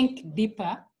then think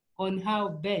deeper on how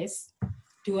best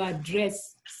to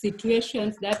address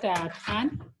situations that are at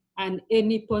hand and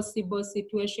any possible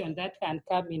situation that can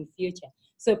come in future.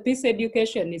 So peace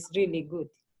education is really good.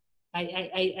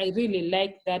 I really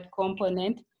like that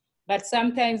component, but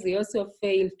sometimes they also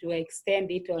fail to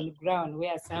extend it on ground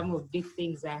where some of these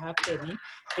things are happening.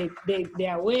 The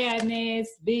awareness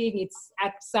being it's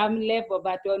at some level,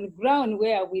 but on ground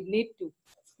where we need to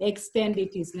extend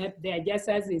it is not there. Just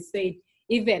as we said,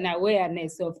 even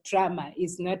awareness of trauma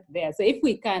is not there. So if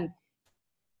we can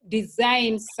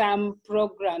design some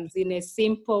programs in a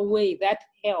simple way that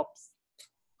helps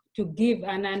to give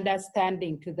an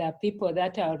understanding to the people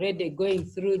that are already going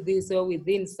through this or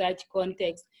within such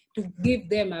context, to give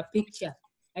them a picture.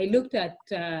 I looked at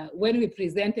when we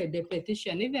presented the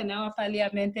petition, even our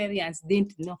parliamentarians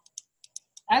didn't know.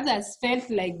 Others felt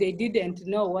like they didn't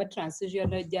know what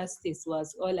transitional justice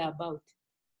was all about.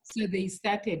 So they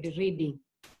started reading.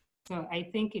 So I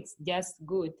think it's just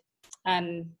good.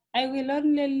 And I will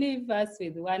only leave us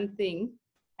with one thing.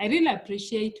 I really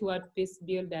appreciate what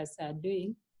Peacebuilders are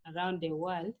doing around the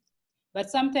world, but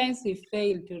sometimes we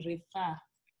fail to refer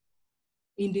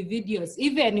individuals,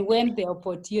 even when the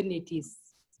opportunities,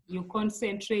 you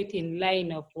concentrate in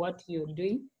line of what you're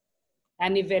doing.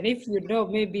 And even if you know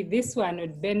maybe this one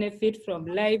would benefit from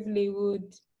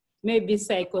livelihood, maybe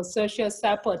psychosocial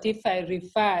support, if I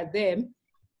refer them,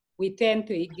 we tend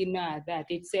to ignore that.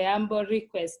 It's a humble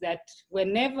request that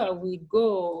whenever we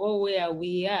go or where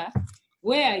we are,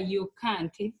 where you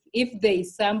can't, if there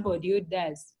is somebody who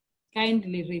does,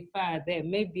 kindly refer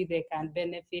them. Maybe they can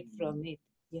benefit from it.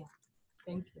 Yeah,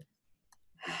 thank you.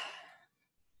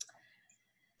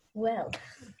 Well,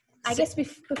 I guess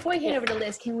before we hand over to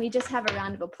Liz, can we just have a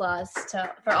round of applause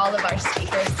for all of our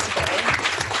speakers today?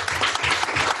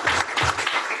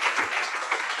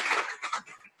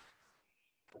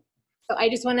 So I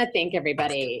just want to thank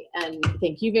everybody, and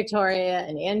thank you, Victoria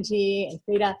and Angie and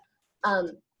Frida.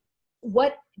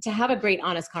 To have a great,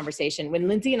 honest conversation. When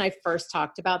Lindsay and I first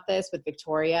talked about this with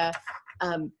Victoria,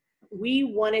 we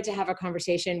wanted to have a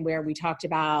conversation where we talked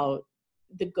about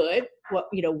the good,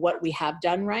 what we have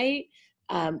done right,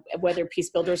 whether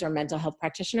Peacebuilders or mental health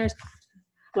practitioners,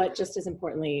 but just as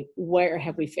importantly, where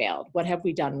have we failed? What have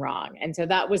we done wrong? And so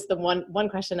that was the one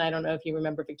question. I don't know if you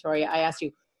remember, Victoria, I asked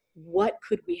you, what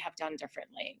could we have done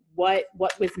differently? What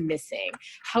was missing?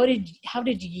 How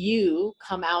did you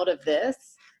come out of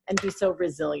this and be so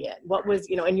resilient? What was,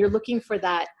 and you're looking for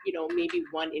that, maybe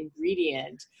one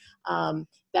ingredient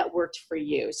that worked for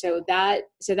you. So that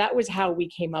was how we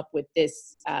came up with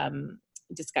this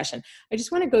discussion. I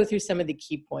just want to go through some of the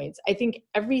key points. I think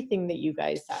everything that you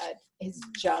guys said has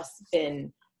just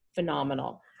been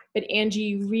phenomenal. But Angie,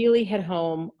 you really hit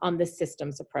home on the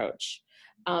systems approach,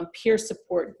 peer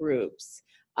support groups,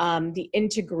 the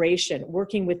integration,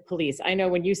 working with police. I know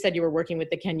when you said you were working with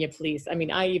the Kenya police, I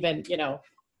mean, I even,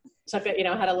 took it,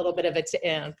 had a little bit of took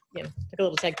a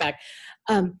little take back.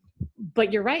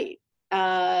 But you're right.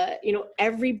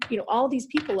 All these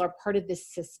people are part of this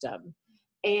system,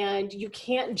 and you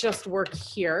can't just work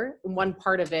here, one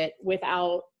part of it,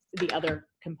 without the other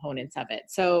components of it.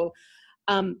 So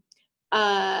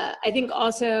I think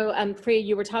also, Freya,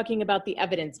 you were talking about the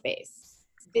evidence base.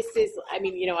 This is,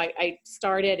 I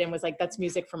started and was like, that's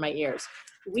music for my ears.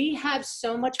 We have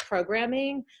so much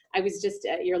programming. I was just,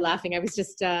 you're laughing. I was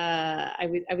just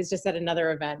at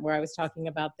another event where I was talking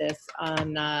about this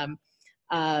on,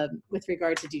 with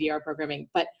regard to DDR programming.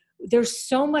 But there's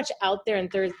so much out there in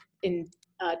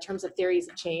terms of theories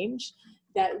of change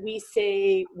that we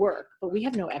say work, but we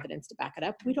have no evidence to back it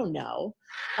up. We don't know.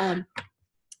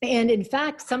 And in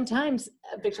fact, sometimes,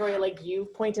 Victoria, like you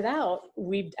pointed out,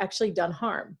 we've actually done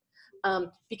harm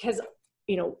because,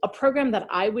 a program that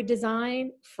I would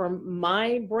design from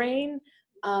my brain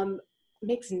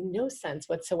makes no sense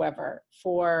whatsoever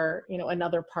for,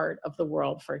 another part of the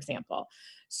world, for example.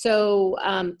 So,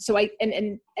 I want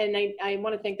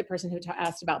to thank the person who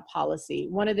asked about policy.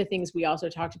 One of the things we also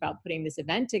talked about putting this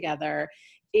event together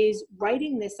is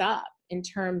writing this up in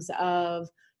terms of,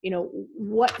 you know,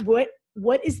 what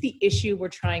is the issue we're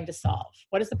trying to solve?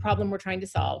 What is the problem we're trying to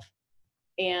solve?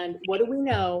 And what do we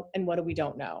know and what do we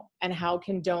don't know? And how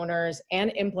can donors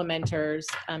and implementers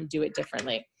do it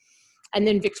differently? And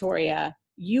then Victoria,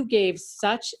 you gave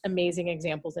such amazing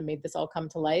examples and made this all come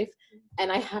to life.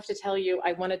 And I have to tell you,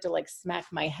 I wanted to like smack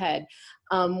my head.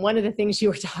 One of the things you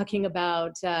were talking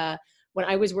about when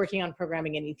I was working on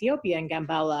programming in Ethiopia and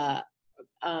Gambela,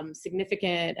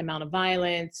 significant amount of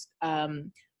violence,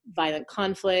 violent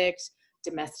conflict,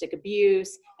 domestic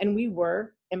abuse, and we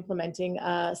were implementing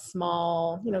a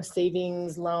small, you know,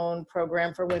 savings loan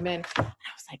program for women. And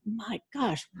I was like, my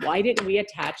gosh, why didn't we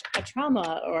attach a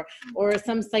trauma or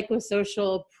some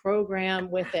psychosocial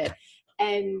program with it?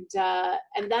 And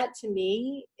that to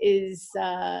me is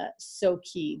so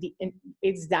key.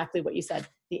 Exactly what you said,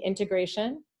 the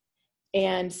integration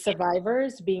and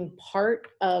survivors being part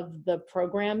of the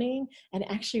programming and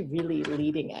actually really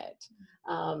leading it.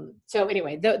 So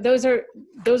anyway, those are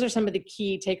some of the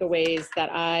key takeaways that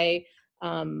I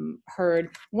heard.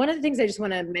 One of the things I just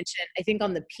want to mention, I think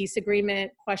on the peace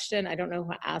agreement question, I don't know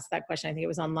who asked that question, I think it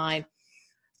was online.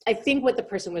 I think what the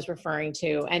person was referring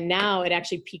to, and now it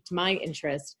actually piqued my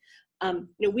interest. You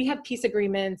know, we have peace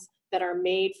agreements that are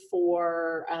made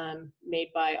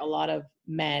by a lot of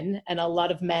men, and a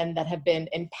lot of men that have been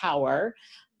in power.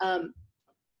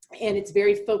 And it's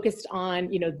very focused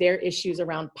on, you know, their issues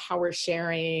around power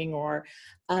sharing, or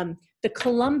the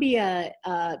Colombia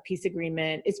peace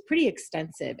agreement is pretty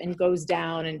extensive and goes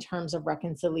down in terms of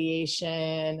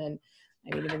reconciliation. And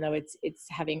I mean, even though it's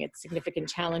having its significant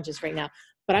challenges right now,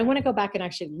 but I want to go back and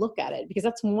actually look at it, because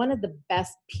that's one of the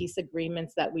best peace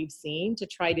agreements that we've seen to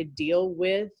try to deal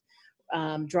with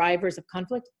drivers of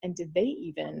conflict. And did they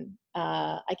even,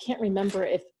 I can't remember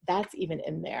if that's even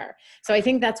in there. So I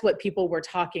think that's what people were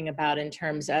talking about in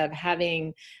terms of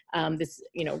having this,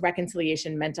 you know,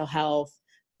 reconciliation, mental health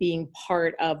being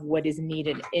part of what is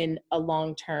needed in a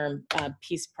long-term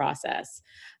peace process.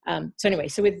 So anyway,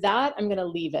 so with that, I'm gonna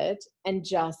leave it and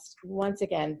just once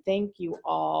again, thank you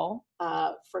all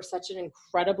for such an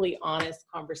incredibly honest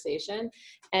conversation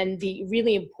and the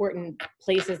really important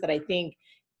places that I think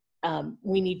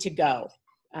we need to go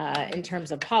in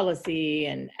terms of policy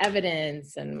and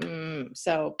evidence. And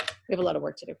so we have a lot of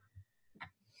work to do.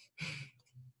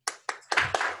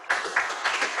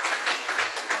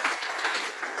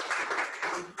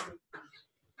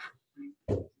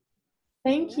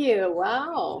 Thank you.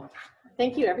 Wow.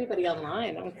 Thank you, everybody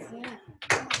online. Good.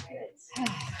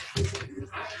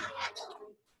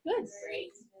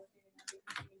 Great.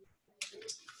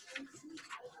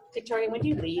 Victoria, when do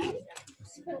you leave?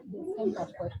 Are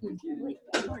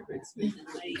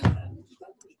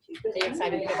you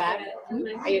excited to go back?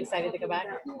 Are you excited to go back?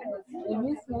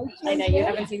 I know you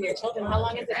haven't seen your children. How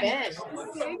long has it been?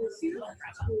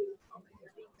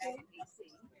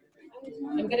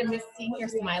 I'm gonna miss seeing your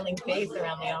smiling face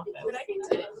around the office. But I'm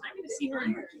gonna see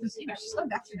her. She's going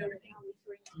back to Notre Dame.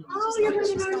 Oh, you're going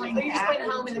to Notre Dame. You just went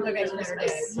home and then go back to Notre Dame.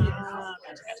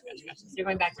 Gotcha. So you're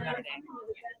going back to Notre Dame.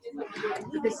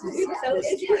 This is so it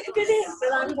is.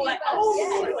 But I'm like,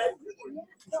 oh.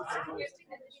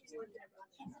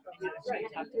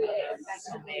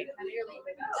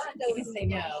 Because they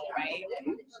know, right?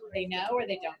 They know or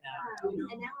they don't know.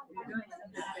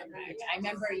 I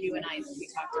remember you and I, we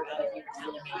talked about it. You were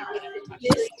telling me you wanted to talk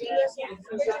about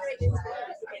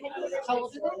it. How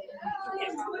old are they?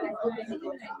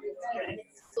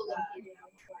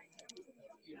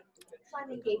 I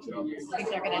think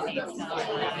they're going to need some.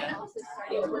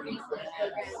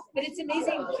 But it's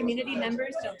amazing, community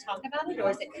members don't talk about it, or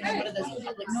is it kind of one of those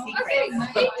public secrets?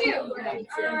 They do.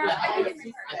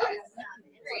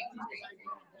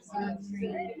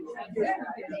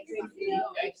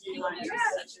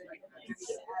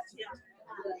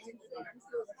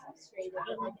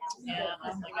 Yeah,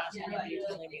 oh my gosh, I remember you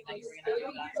telling me that you were going to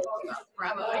do that.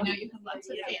 Bravo, I know you have lots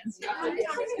of fans.